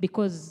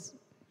because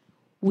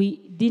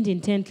we didn't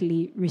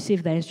intently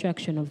receive the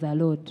instruction of the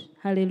Lord.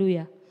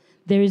 Hallelujah.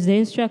 There is the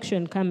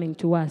instruction coming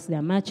to us. There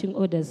are marching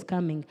orders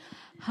coming.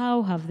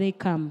 How have they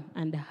come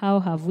and how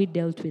have we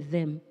dealt with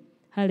them?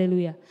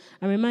 Hallelujah.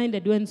 I'm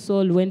reminded when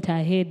Saul went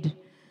ahead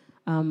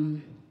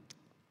of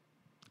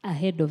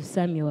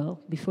Samuel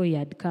before he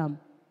had come.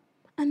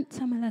 And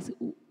Samuel asked,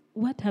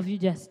 what have you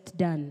just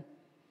done?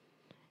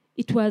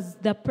 It was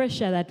the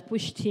pressure that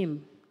pushed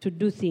him to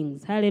do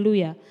things.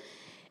 Hallelujah.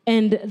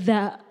 And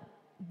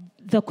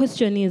the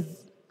question is,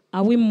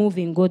 are we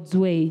moving God's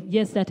way?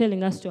 Yes, they're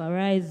telling us to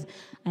arise.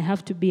 I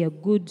have to be a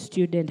good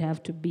student. I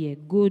have to be a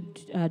good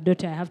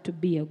daughter. I have to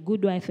be a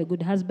good wife, a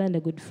good husband, a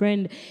good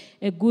friend,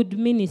 a good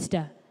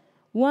minister.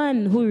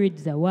 One who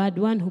reads the word,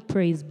 one who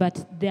prays.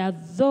 But there are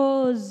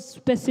those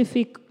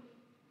specific,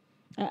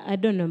 I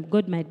don't know,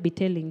 God might be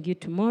telling you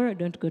tomorrow,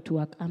 don't go to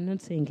work. I'm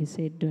not saying he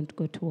said don't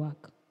go to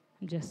work.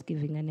 I'm just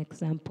giving an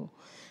example.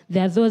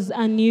 There are those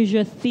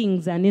unusual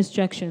things and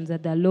instructions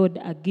that the Lord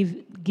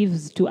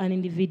gives to an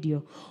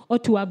individual or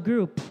to a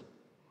group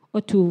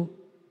or to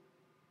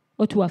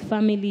a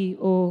family,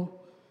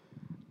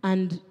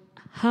 and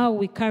how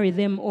we carry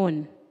them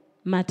on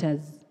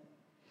matters.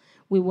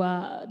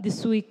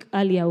 This week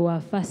earlier, we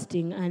were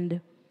fasting,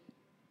 and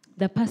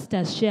the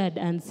pastor shared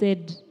and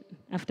said,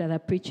 after the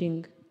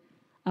preaching,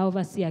 our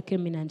overseer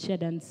came in and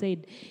shared and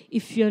said,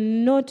 if you're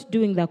not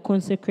doing the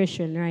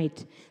consecration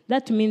right,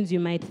 that means you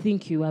might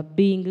think you're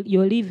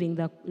living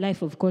the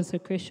life of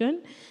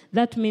consecration.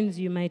 That means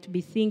you might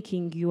be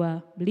thinking you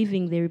are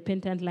living the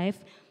repentant life,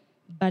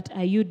 but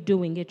are you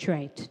doing it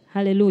right?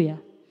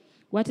 Hallelujah.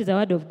 What is the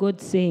word of God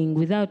saying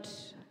without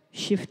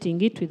shifting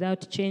it,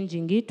 without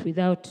changing it,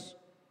 without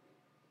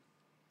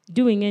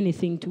doing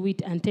anything to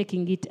it and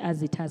taking it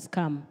as it has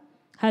come?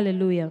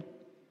 Hallelujah.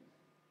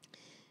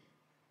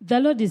 The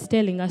Lord is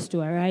telling us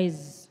to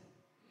arise.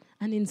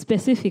 And in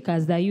specific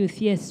as the youth,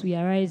 yes, we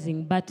are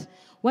rising. But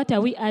what are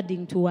we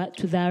adding to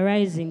the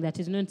arising that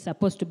is not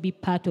supposed to be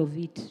part of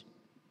it?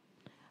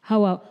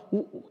 How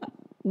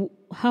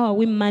are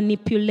we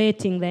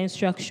manipulating the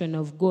instruction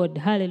of God?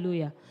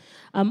 Hallelujah.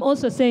 I'm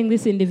also saying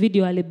this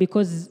individually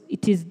because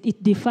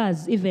it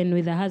differs even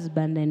with a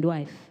husband and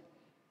wife.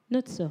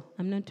 Not so.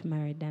 I'm not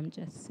married. I'm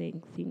just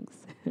saying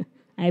things.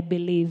 I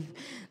believe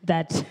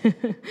that.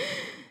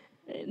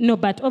 No,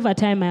 but over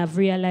time I have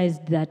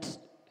realized that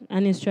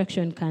an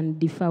instruction can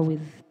differ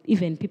with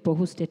even people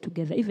who stay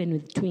together, even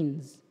with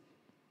twins.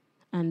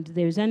 And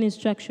there is an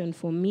instruction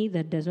for me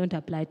that does not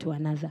apply to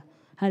another.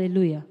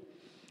 Hallelujah.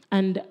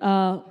 And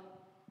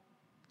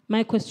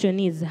my question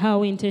is, how are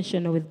we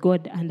intentional with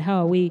God, and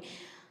how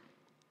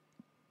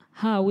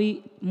are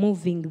we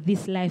moving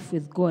this life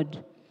with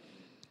God?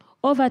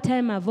 Over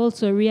time, I've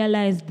also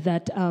realized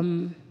that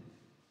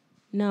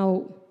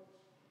now,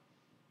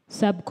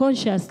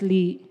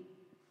 subconsciously,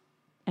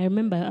 I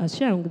remember I was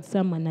sharing with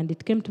someone, and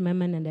it came to my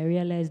mind, and I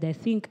realized, I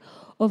think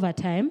over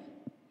time,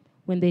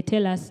 when they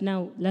tell us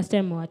now, last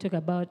year we were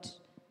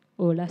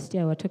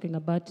talking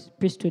about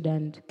priesthood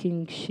and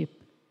kingship.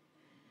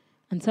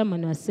 And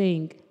someone was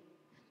saying,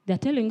 they're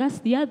telling us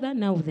the other,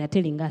 now they're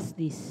telling us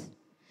this.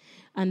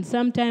 And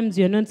sometimes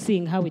you're not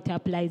seeing how it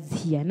applies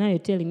here. Now you're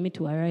telling me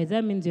to arise.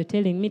 That means you're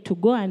telling me to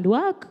go and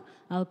work.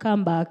 I'll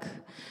come back.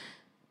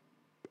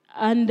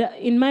 And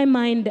in my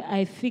mind,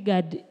 I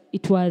figured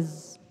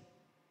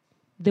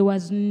there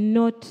was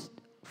not,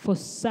 for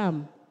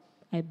some,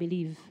 I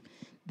believe,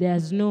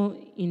 there's no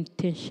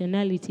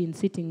intentionality in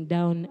sitting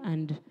down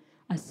and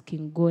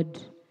asking God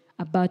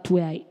about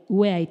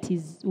where it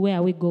is, where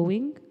are we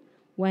going,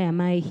 Why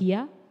am I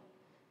here?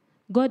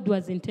 God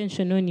was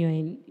intentional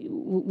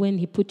when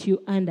he put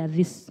you under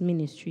this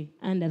ministry,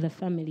 under the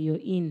family you're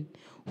in.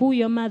 Who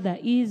your mother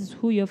is,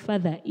 who your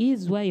father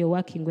is, why you're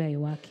working, where you're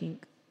working.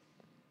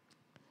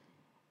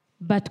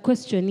 But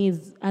question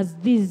is, as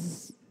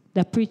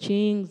the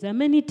preachings, there are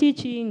many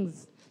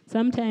teachings.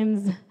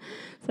 Sometimes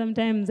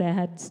I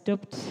had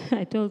stopped.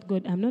 I told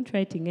God, I'm not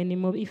writing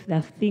anymore. If there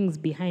are things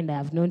behind I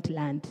have not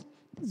learned,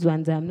 these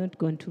ones I'm not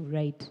going to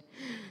write.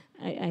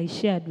 I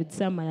shared with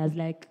someone, I was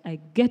like, I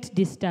get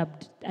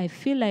disturbed. I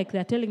feel like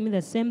they're telling me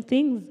the same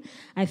things.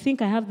 I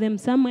think I have them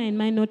somewhere in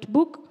my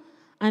notebook.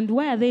 And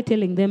why are they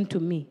telling them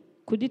to me?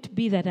 Could it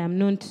be that I'm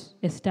not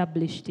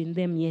established in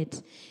them yet?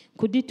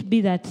 Could it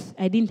be that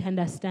I didn't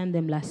understand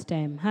them last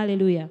time?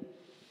 Hallelujah.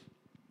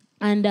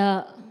 And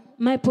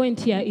my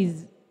point here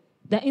is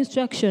the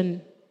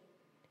instruction,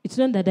 it's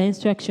not that the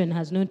instruction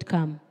has not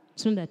come.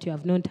 It's not that you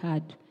have not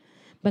heard.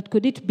 But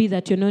could it be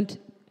that you're not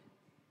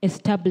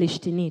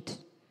established in it?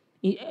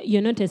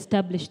 You're not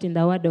established in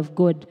the Word of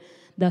God.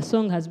 The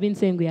song has been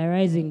saying we are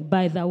rising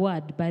by the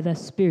Word, by the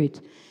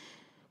Spirit.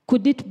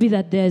 Could it be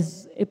that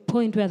there's a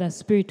point where the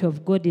Spirit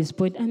of God is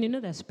pointing? And you know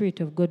the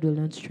Spirit of God will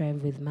not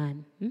strive with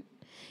man.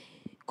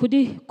 Could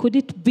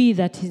it be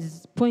that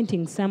he's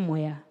pointing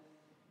somewhere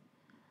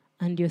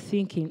and you're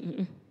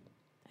thinking,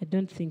 I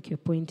don't think you're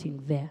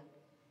pointing there.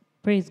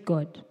 Praise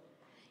God.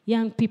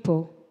 Young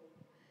people,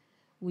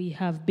 we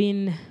have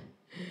been,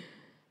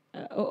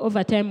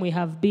 over time we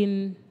have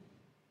been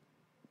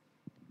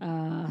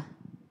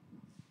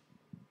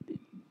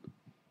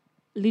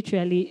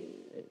literally,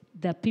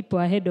 the people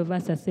ahead of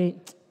us are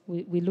saying,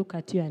 we look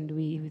at you and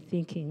we're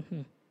thinking,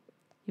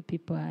 you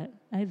people are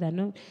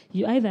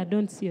you either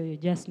don't see or you're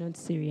just not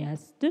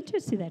serious. Don't you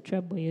see the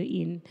trouble you're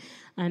in?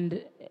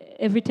 And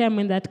every time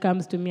when that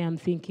comes to me, I'm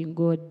thinking,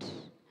 God,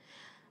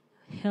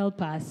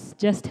 help us.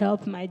 Just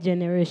help my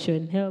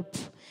generation.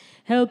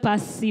 Help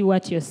us see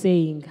what you're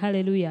saying.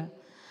 Hallelujah.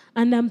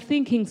 And I'm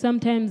thinking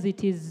sometimes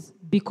it is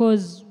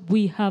because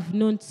we have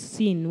not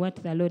seen what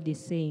the Lord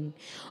is saying.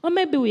 Or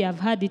maybe we have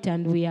heard it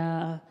and we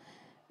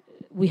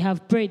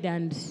have prayed,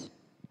 and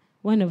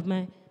one of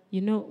my,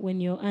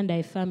 when you're under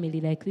a family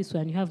like this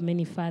one, you have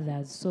many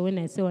fathers. So when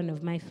I say one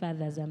of my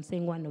fathers, I'm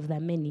saying one of the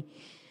many.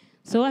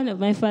 So one of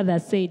my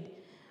fathers said,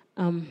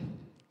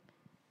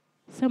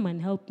 someone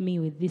help me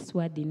with this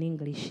word in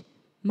English.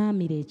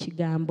 Mamire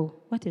chigambo.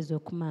 What is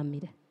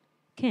okumamira?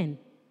 Ken?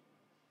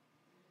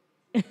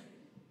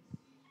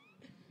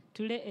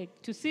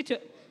 To sit,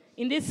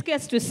 in this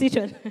case, to sit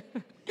on.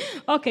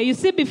 Okay, you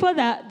see, before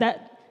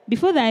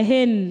the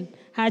hen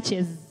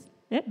hatches,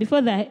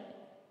 before the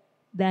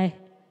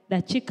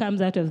chick comes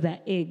out of the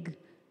egg,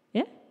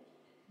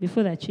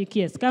 before the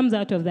chick, comes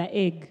out of the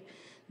egg,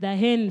 the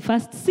hen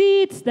first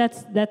sits.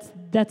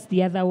 That's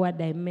the other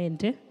word I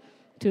meant.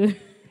 To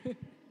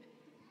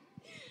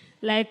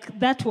like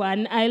that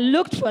one, I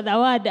looked for the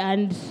word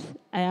and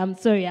I am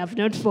sorry, I've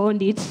not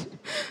found it.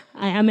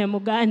 I am a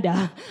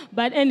Muganda,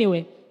 but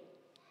anyway.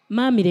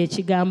 Mamire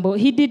chigambo.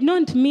 He did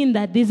not mean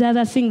that these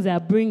other things are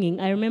bringing.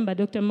 I remember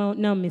Dr.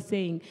 Naomi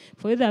saying,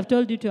 for either I've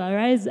told you to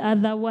arise,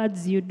 other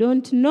words you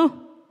don't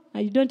know.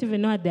 You don't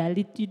even know why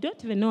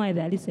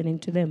they're listening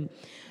to them.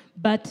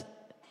 But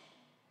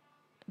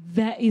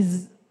there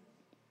is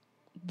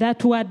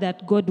that word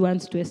that God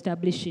wants to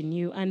establish in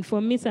you. And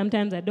for me,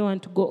 sometimes I don't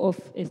want to go off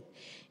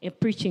a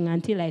preaching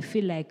until I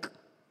feel like,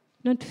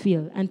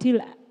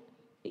 until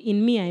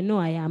in me I know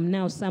I am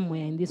now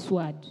somewhere in this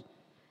word.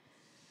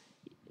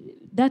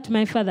 That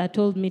my father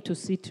told me to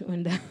sit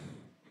on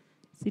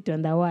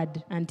the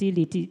word until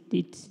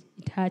it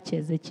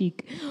hatches a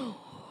chick.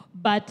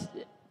 But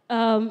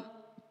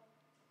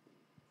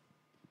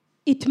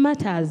it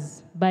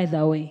matters, by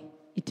the way.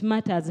 It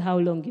matters how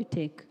long you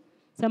take.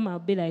 Some will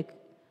be like,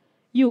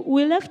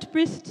 we left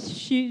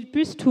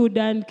priesthood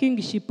and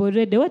kingship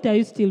already. What are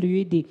you still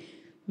reading?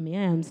 Me,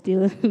 I am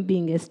still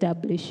being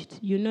established.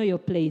 You know your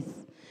place.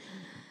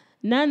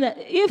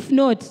 If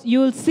not,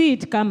 you'll see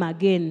it come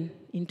again.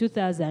 In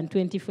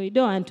 2024, you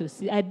don't want to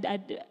see.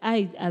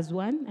 I as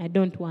one, I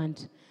don't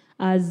want.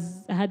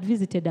 As I had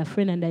visited a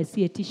friend and I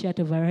see a T-shirt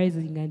of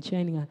Arising and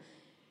Shining.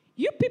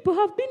 You people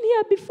have been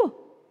here before.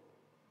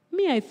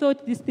 Me, I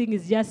thought this thing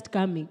is just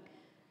coming.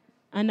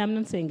 And I'm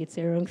not saying it's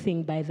a wrong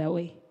thing, by the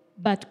way.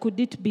 But could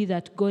it be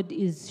that God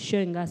is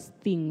showing us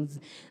things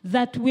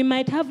that we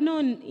might have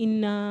known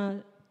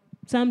in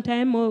some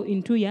time or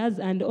in 2 years,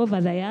 and over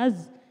the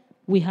years,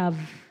 we have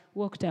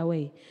walked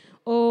away.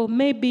 Or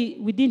maybe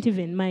we didn't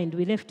even mind.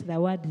 We left the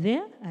word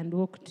there and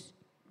walked.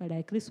 But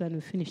like this one, we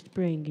finished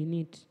praying in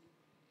it.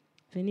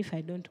 Even if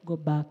I don't go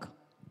back.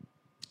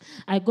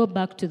 I go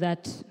back to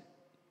that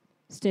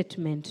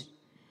statement.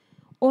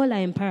 All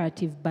are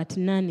imperative, but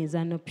none is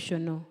an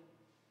optional.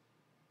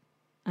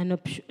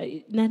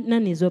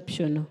 None is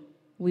optional.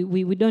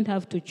 We don't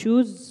have to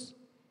choose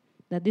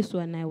that this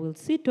one I will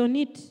sit on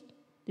it,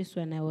 this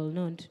one I will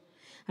not.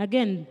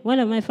 Again, one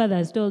of my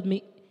fathers told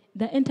me,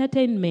 the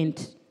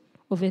entertainment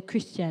of a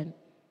Christian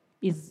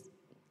is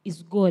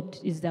God,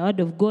 is the word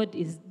of God,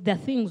 is the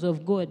things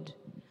of God.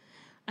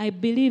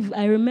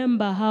 I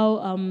remember how,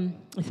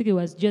 I think it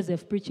was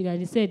Joseph preaching, and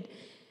he said,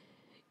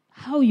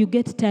 how you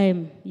get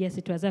time, yes,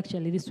 it was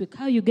actually this week,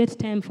 how you get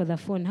time for the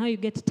phone, how you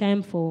get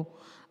time for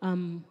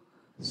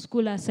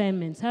school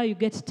assignments, how you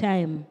get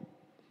time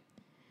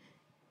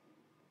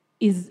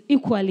is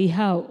equally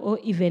how, or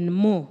even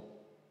more,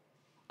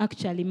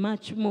 actually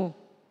much more,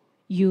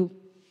 you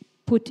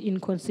put in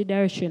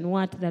consideration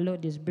what the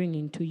Lord is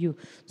bringing to you.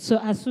 So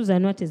as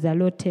Susan, what is the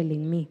Lord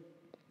telling me?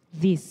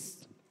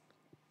 This.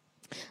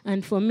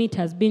 And for me, it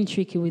has been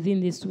tricky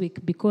within this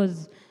week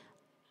because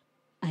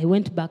I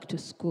went back to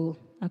school.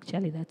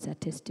 Actually, that's a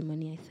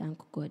testimony, I thank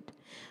God.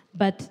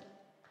 But,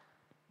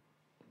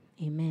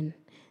 amen.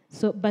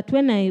 So, but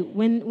when I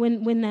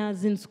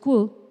was in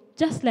school,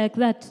 just like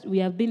that, we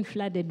have been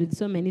flooded with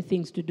so many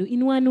things to do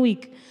in 1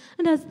 week.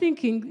 And I was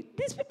thinking,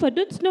 these people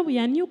don't know we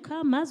are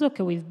newcomers.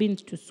 Okay, we've been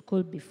to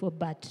school before,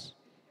 but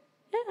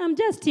I'm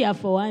just here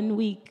for 1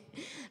 week.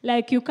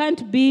 Like, you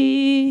can't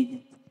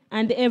be,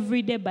 and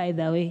every day, by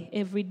the way,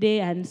 every day,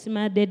 and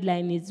my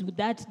deadline is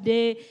that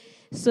day.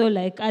 So,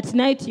 like, at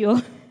night,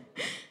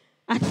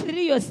 at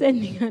 3, you're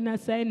sending an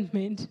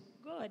assignment.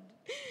 God.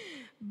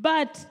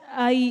 But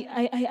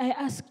I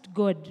asked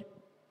God,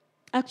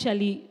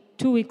 actually,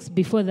 2 weeks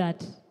before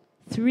that,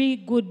 3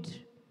 good,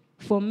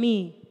 for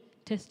me,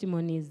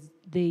 testimonies,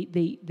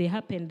 they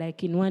happened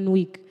like in 1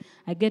 week.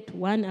 I get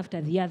one after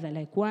the other,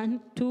 like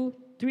 1, 2,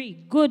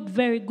 3 good,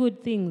 very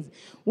good things,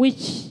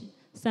 which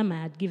some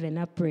I had given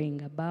up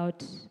praying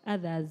about.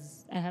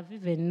 Others, I have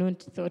even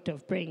not thought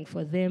of praying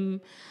for them.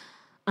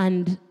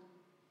 And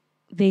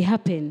they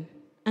happen.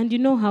 And you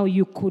know how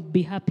you could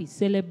be happy,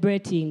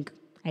 celebrating,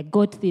 I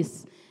got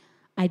this.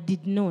 I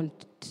did not.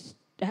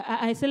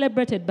 I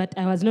celebrated, but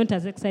I was not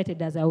as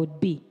excited as I would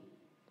be.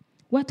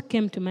 What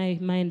came to my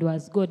mind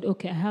was, God,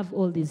 okay, I have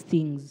all these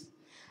things.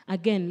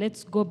 Again,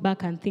 let's go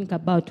back and think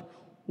about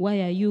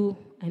why are you,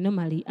 I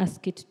normally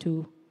ask it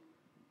to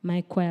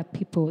my choir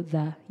people,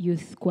 the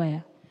youth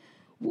choir.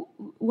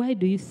 Why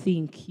do you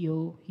think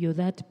you're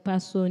that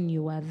person,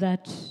 you are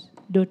that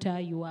daughter,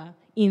 you are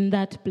in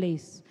that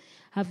place?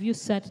 Have you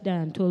sat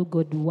down and told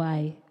God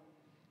why?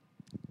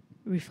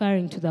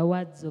 Referring to the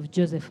words of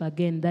Joseph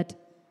again, that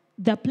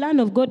the plan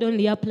of God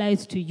only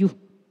applies to you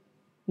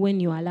when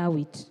you allow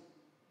it.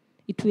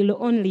 It will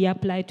only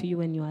apply to you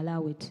when you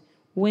allow it,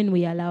 when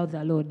we allow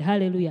the Lord.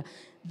 Hallelujah.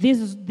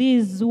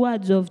 These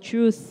words of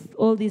truth,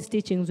 all these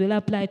teachings will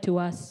apply to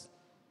us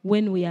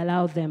when we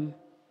allow them.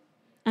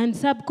 And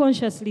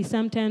subconsciously,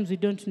 sometimes we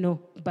don't know,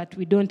 but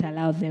we don't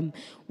allow them.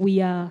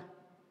 Let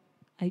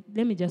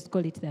me just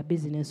call it the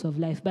business of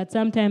life, but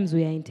sometimes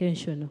we are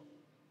intentional.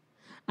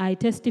 I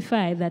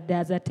testify that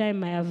there's a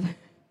time I have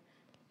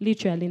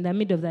literally in the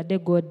middle of the day,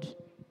 God,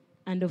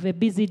 and of a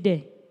busy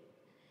day,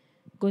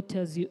 God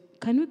tells you,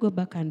 can we go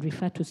back and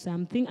refer to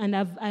something? And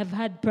I've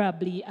had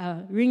probably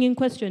a ringing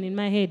question in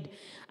my head,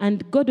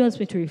 and God wants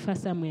me to refer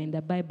somewhere in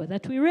the Bible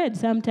that we read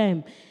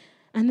sometime.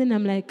 And then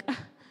I'm like,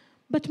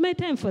 but my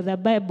time for the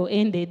Bible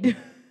ended.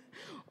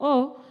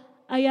 Or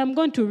I am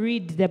going to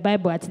read the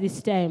Bible at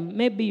this time.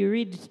 Maybe you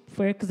read,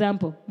 for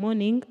example,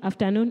 morning,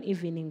 afternoon,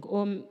 evening,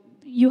 or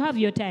you have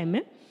your time.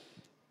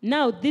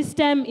 Now, this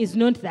time is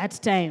not that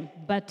time,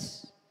 but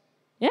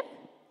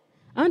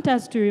I want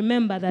us to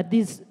remember that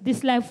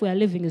this life we are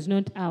living is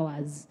not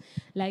ours.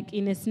 Like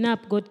in a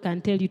snap, God can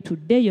tell you,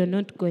 today you're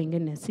not going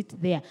in and sit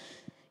there.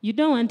 You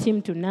don't want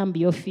him to numb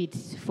your feet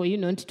for you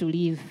not to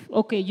leave.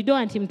 Okay, you don't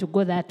want him to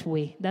go that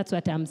way. That's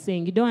what I'm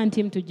saying. You don't want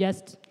him to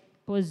just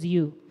pause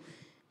you.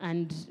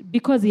 And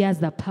because he has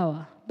the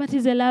power. But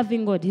he's a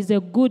loving God. He's a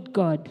good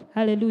God.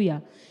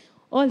 Hallelujah.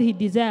 All he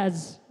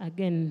desires,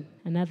 again,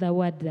 another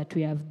word that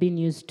we have been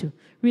used to,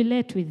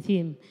 relate with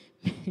him.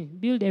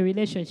 Build a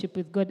relationship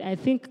with God. I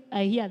think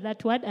I hear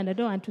that word and I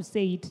don't want to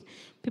say it.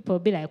 People will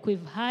be like,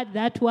 we've heard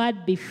that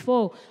word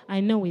before.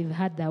 I know we've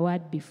heard the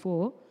word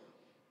before,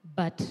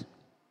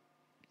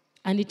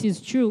 and it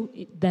is true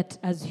that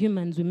as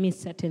humans we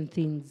miss certain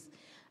things.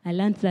 I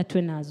learned that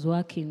when I was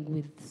working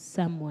with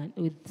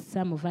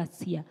some of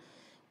us here.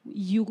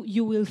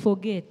 You will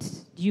forget.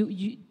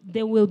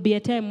 There will be a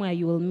time where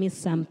you will miss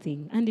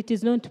something, and it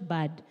is not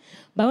bad.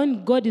 But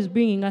when God is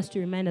bringing us to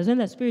remind us, when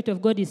the Spirit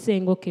of God is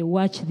saying, okay,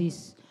 watch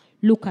this,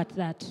 look at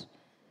that,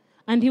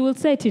 and he will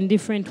say it in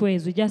different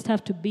ways. We just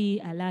have to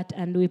be alert,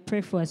 and we pray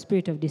for a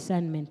spirit of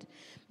discernment,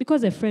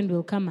 because a friend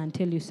will come and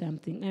tell you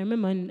something. I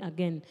remember when,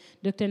 again,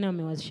 Dr.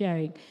 Naomi was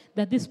sharing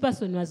that this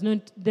person was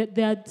not,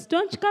 they are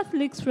staunch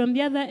Catholics from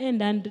the other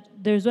end, and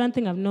there's one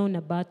thing I've known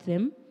about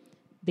them.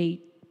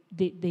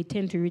 They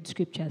tend to read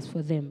scriptures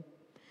for them.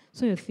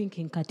 So you're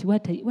thinking, Kati,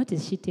 what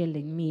is she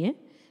telling me?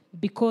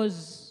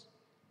 Because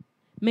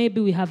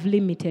maybe we have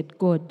limited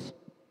God.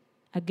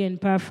 Again,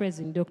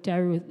 paraphrasing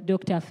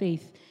Dr.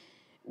 Faith.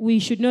 We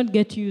should not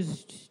get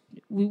used.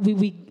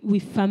 We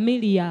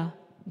familiar.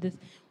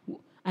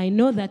 I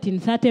know that in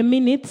 30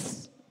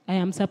 minutes, I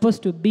am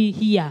supposed to be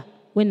here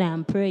when I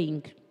am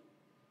praying.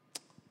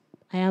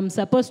 I am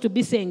supposed to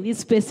be saying these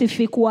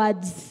specific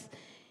words.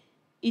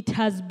 It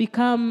has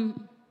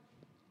become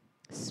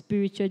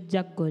spiritual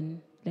jargon,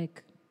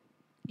 like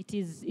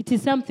It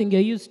is something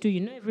you're used to.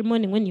 You know, every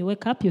morning when you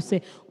wake up, you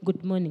say,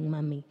 "Good morning,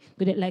 mommy."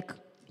 Good, like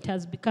it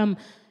has become.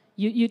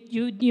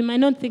 You might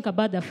not think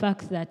about the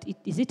fact that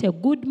is it a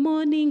good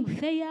morning,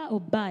 fair or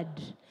bad.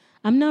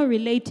 I'm now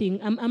relating.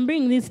 I'm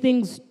bringing these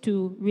things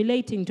to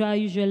relating to our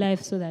usual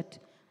life so that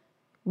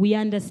we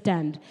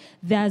understand.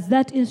 There's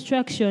that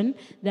instruction.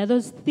 There are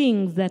those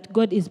things that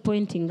God is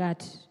pointing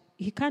at.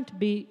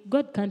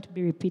 God can't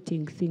be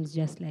repeating things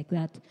just like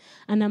that.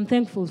 And I'm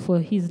thankful for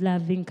his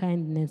loving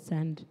kindness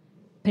and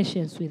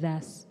patience with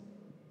us.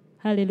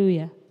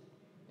 Hallelujah.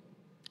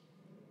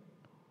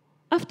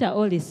 After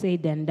all is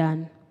said and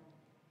done,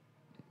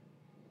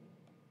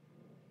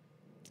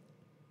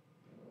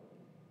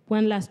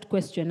 one last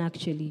question.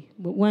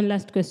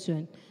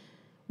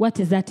 What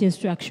is that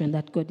instruction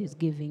that God is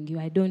giving you?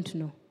 I don't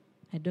know.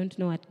 I don't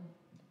know what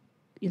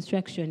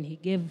instruction he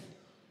gave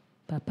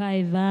Papa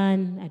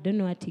Ivan. I don't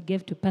know what he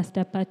gave to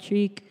Pastor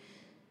Patrick.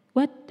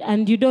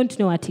 And you don't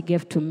know what he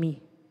gave to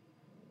me.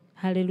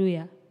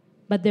 Hallelujah.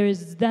 But there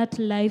is that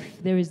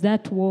life, there is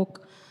that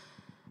walk.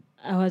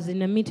 I was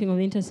in a meeting of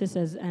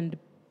intercessors and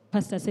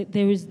Pastor said,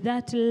 there is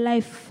that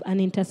life an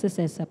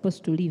intercessor is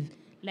supposed to live.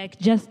 Like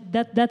just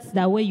that's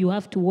the way you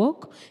have to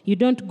walk. You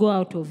don't go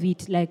out of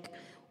it. Like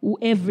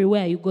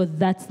everywhere you go,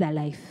 that's the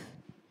life.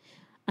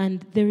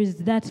 And there is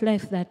that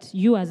life that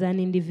you as an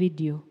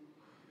individual,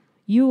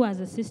 you as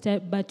a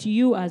sister, but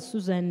you as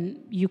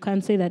Susan, you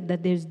can say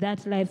that there's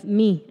that life,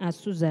 me as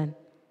Susan,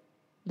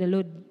 the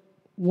Lord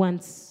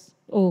wants,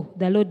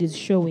 the Lord is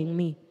showing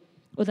me.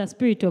 Or the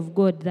Spirit of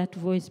God, that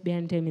voice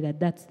behind telling me that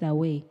that's the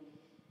way.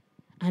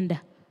 And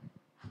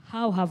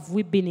how have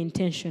we been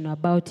intentional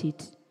about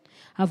it?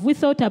 Have we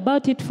thought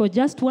about it for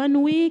just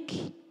 1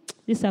 week?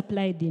 This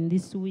applied in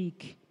this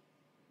week.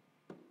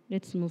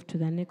 Let's move to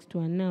the next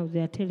one now. They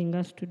are telling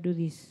us to do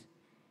this.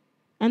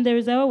 And there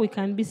is a way we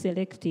can be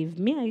selective.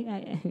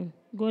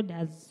 God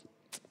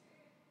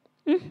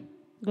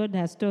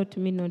has taught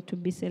me not to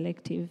be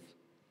selective.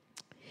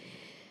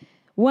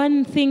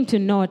 One thing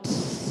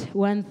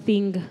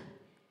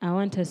I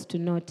want us to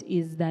note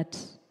is that,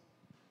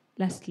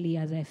 lastly,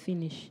 as I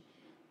finish,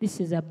 this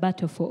is a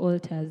battle for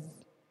altars.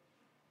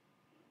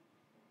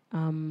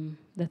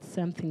 That's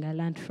something I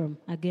learned from,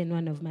 again,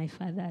 one of my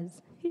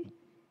fathers.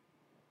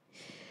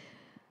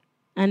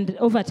 And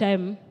over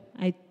time,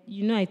 I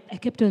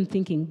kept on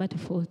thinking, battle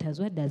for altars,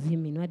 what does he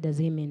mean? What does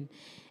he mean?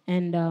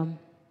 And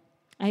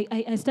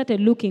I started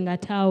looking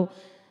at how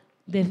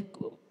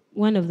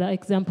one of the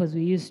examples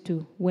we used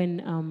to,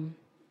 when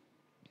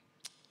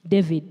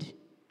David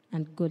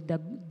and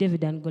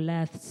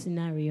Goliath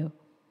scenario,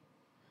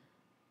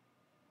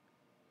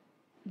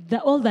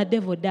 all the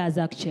devil does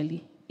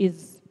actually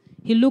is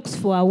he looks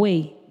for a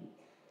way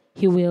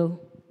he will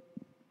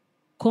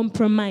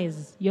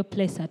compromise your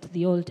place at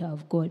the altar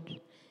of God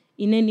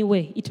in any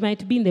way. It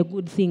might be in the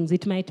good things.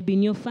 It might be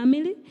in your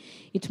family.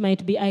 It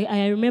might be...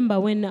 I remember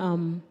when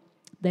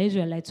the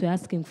Israelites were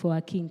asking for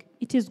a king.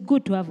 It is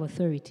good to have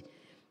authority,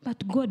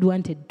 but God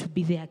wanted to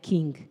be their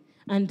king.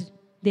 And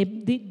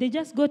they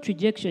just got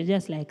rejection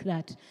just like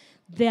that.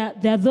 There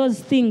are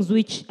those things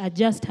which are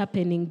just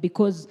happening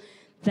because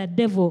the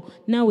devil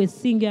now is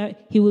seeing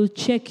he will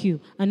check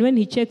you. And when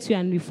he checks you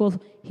and you fall,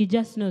 he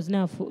just knows,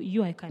 now for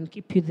you, I can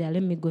keep you there.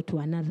 Let me go to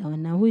another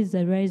one. Now, who is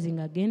rising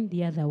again?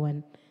 The other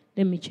one.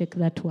 Let me check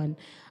that one.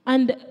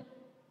 And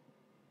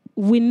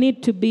we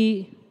need to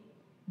be,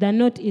 the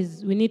note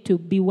is, we need to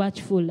be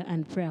watchful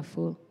and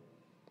prayerful.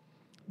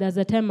 There's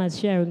a time I was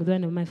sharing with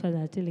one of my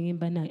fathers, telling him,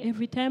 but now,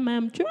 every time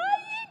I'm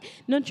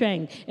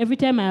every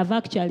time I have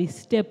actually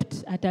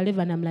stepped at a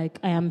level and I'm like,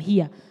 I am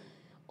here.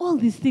 All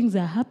these things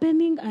are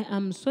happening. I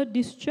am so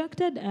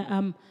distracted.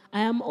 I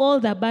am all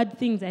the bad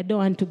things I don't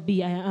want to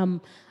be. I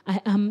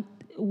am.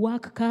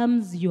 Work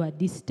comes, you are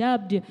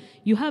disturbed.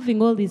 You're having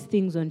all these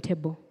things on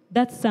table.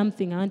 That's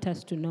something I want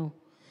us to know.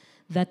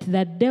 That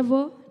the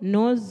devil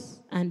knows,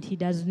 and he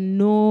does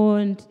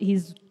not.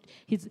 He's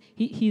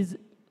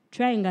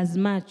trying as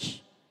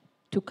much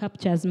to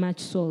capture as much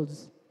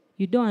souls.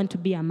 You don't want to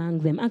be among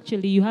them.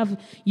 Actually,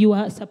 you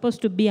are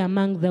supposed to be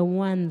among the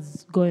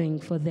ones going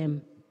for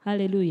them.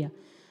 Hallelujah.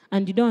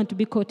 And you don't want to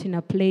be caught in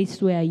a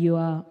place where you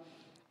are,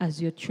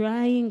 as you're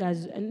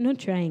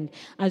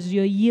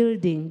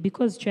yielding,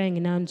 because trying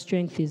in our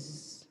strength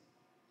is,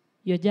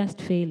 you're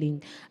just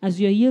failing. As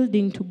you're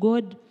yielding to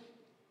God,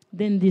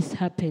 then this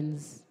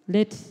happens.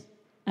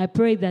 I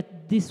pray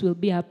that this will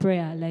be a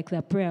prayer, like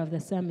the prayer of the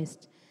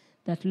psalmist,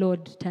 that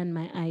Lord, turn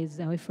my eyes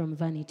away from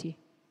vanity.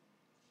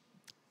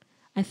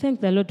 I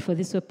thank the Lord for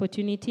this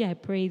opportunity. I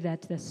pray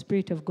that the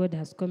Spirit of God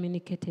has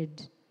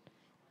communicated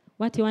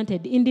what he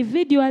wanted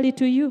individually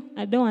to you.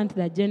 I don't want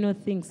the general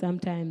thing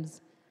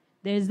sometimes.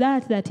 There's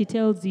that he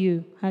tells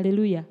you.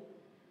 Hallelujah.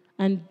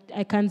 And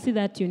I can see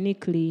that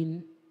uniquely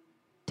in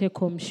Take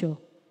Home Show.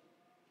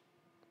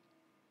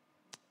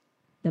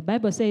 The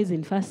Bible says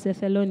in 1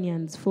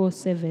 Thessalonians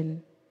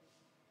 4:7,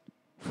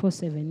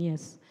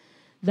 yes,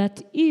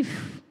 that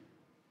if...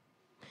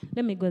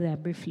 Let me go there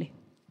briefly.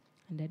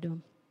 And I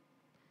don't...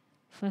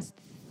 1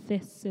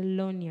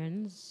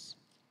 Thessalonians...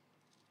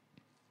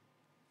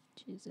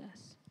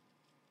 Jesus.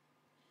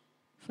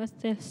 1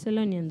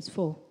 Thessalonians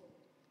 4.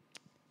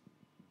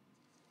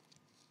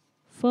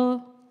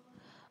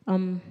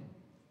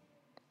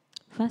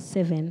 Verse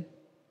 7.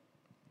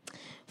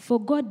 For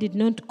God did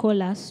not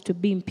call us to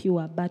be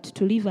impure, but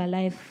to live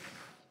a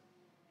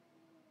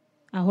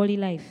holy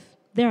life.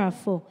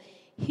 Therefore,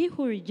 he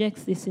who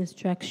rejects this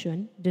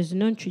instruction does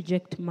not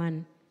reject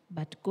man,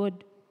 but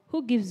God,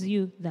 who gives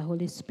you the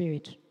Holy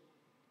Spirit.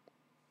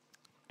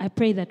 I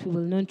pray that we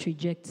will not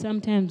reject.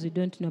 Sometimes we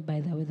don't know,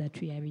 by the way,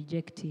 that we are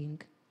rejecting.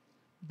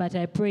 But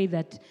I pray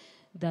that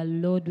the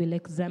Lord will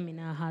examine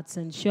our hearts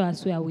and show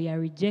us where we are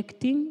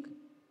rejecting,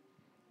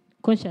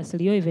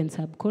 consciously or even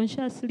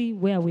subconsciously,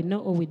 where we know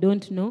or we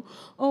don't know,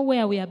 or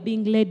where we are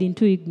being led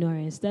into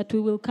ignorance, that we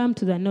will come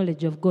to the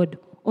knowledge of God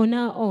on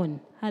our own.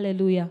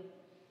 Hallelujah.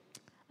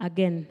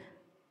 Again,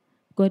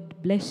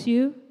 God bless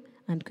you.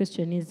 And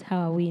question is, how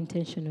are we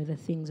intentional with the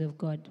things of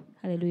God?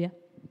 Hallelujah.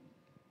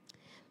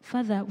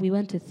 Father, we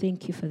want to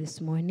thank you for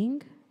this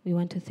morning. We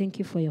want to thank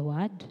you for your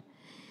word.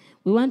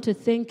 We want to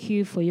thank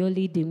you for your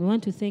leading. We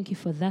want to thank you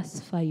for thus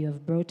far you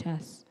have brought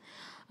us.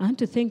 I want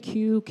to thank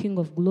you, King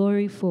of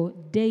Glory, for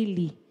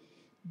daily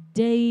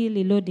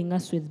loading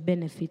us with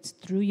benefits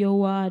through your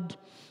word,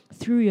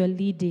 through your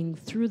leading,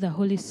 through the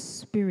Holy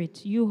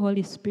Spirit. You,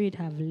 Holy Spirit,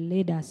 have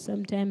led us.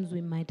 Sometimes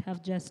we might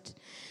have just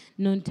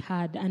not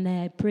heard, and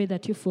I pray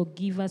that you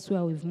forgive us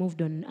where we've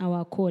moved on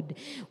our code,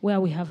 where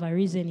we have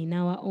arisen in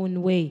our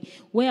own way,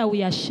 where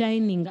we are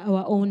shining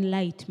our own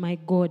light. My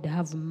God,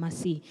 have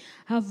mercy.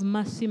 Have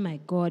mercy, my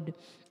God.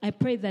 I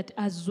pray that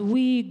as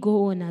we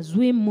go on, as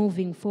we're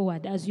moving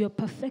forward, as you're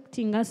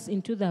perfecting us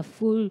into the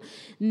full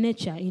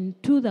nature,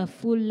 into the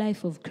full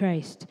life of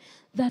Christ,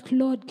 that,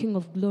 Lord, King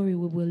of Glory,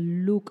 we will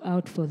look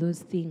out for those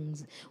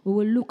things. We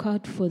will look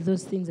out for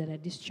those things that are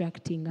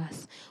distracting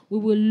us. We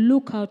will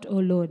look out, oh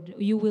Lord.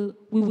 We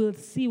will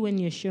see when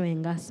you're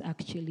showing us,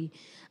 actually.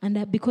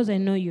 And because I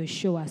know you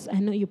show us,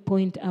 I know you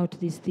point out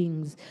these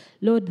things.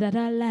 Lord, that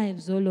our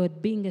lives, oh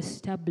Lord, being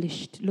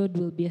established, Lord,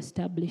 will be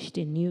established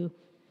in you.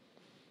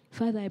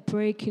 Father, I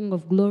pray, King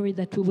of Glory,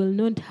 that we will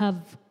not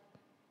have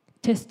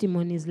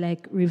testimonies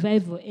like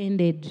revival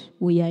ended,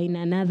 we are in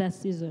another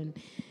season.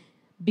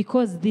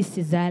 Because this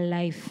is our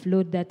life,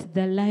 Lord, that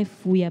the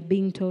life we are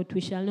being taught,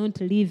 we shall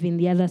not live in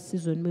the other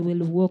season. We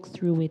will walk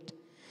through it.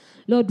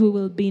 Lord, we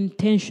will be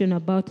intentional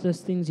about those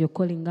things you're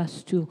calling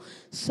us to.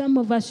 Some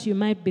of us, you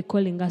might be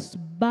calling us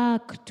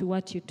back to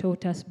what you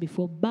taught us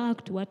before,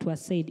 back to what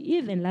was said,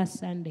 even last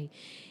Sunday,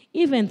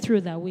 even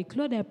through the week.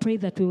 Lord, I pray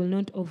that we will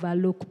not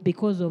overlook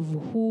because of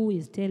who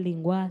is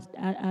telling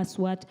us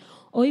what,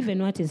 or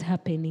even what is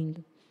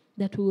happening.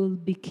 That we will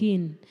be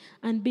keen.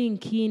 And being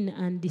keen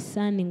and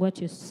discerning what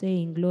you're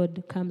saying,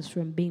 Lord, comes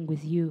from being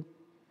with you.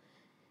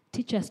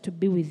 Teach us to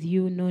be with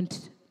you,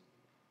 not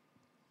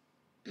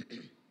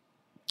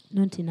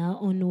in our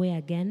own way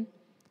again,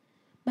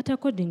 but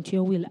according to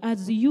your will,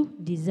 as you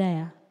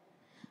desire.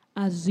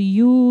 As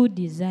you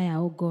desire,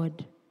 oh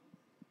God,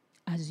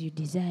 as you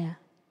desire.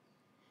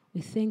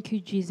 We thank you,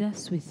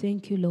 Jesus. We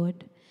thank you,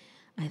 Lord.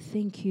 I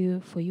thank you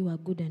for you are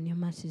good and your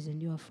mercies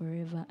and you are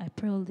forever. I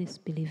pray all this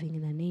believing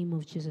in the name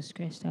of Jesus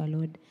Christ our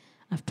Lord.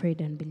 I've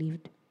prayed and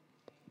believed.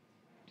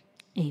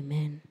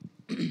 Amen.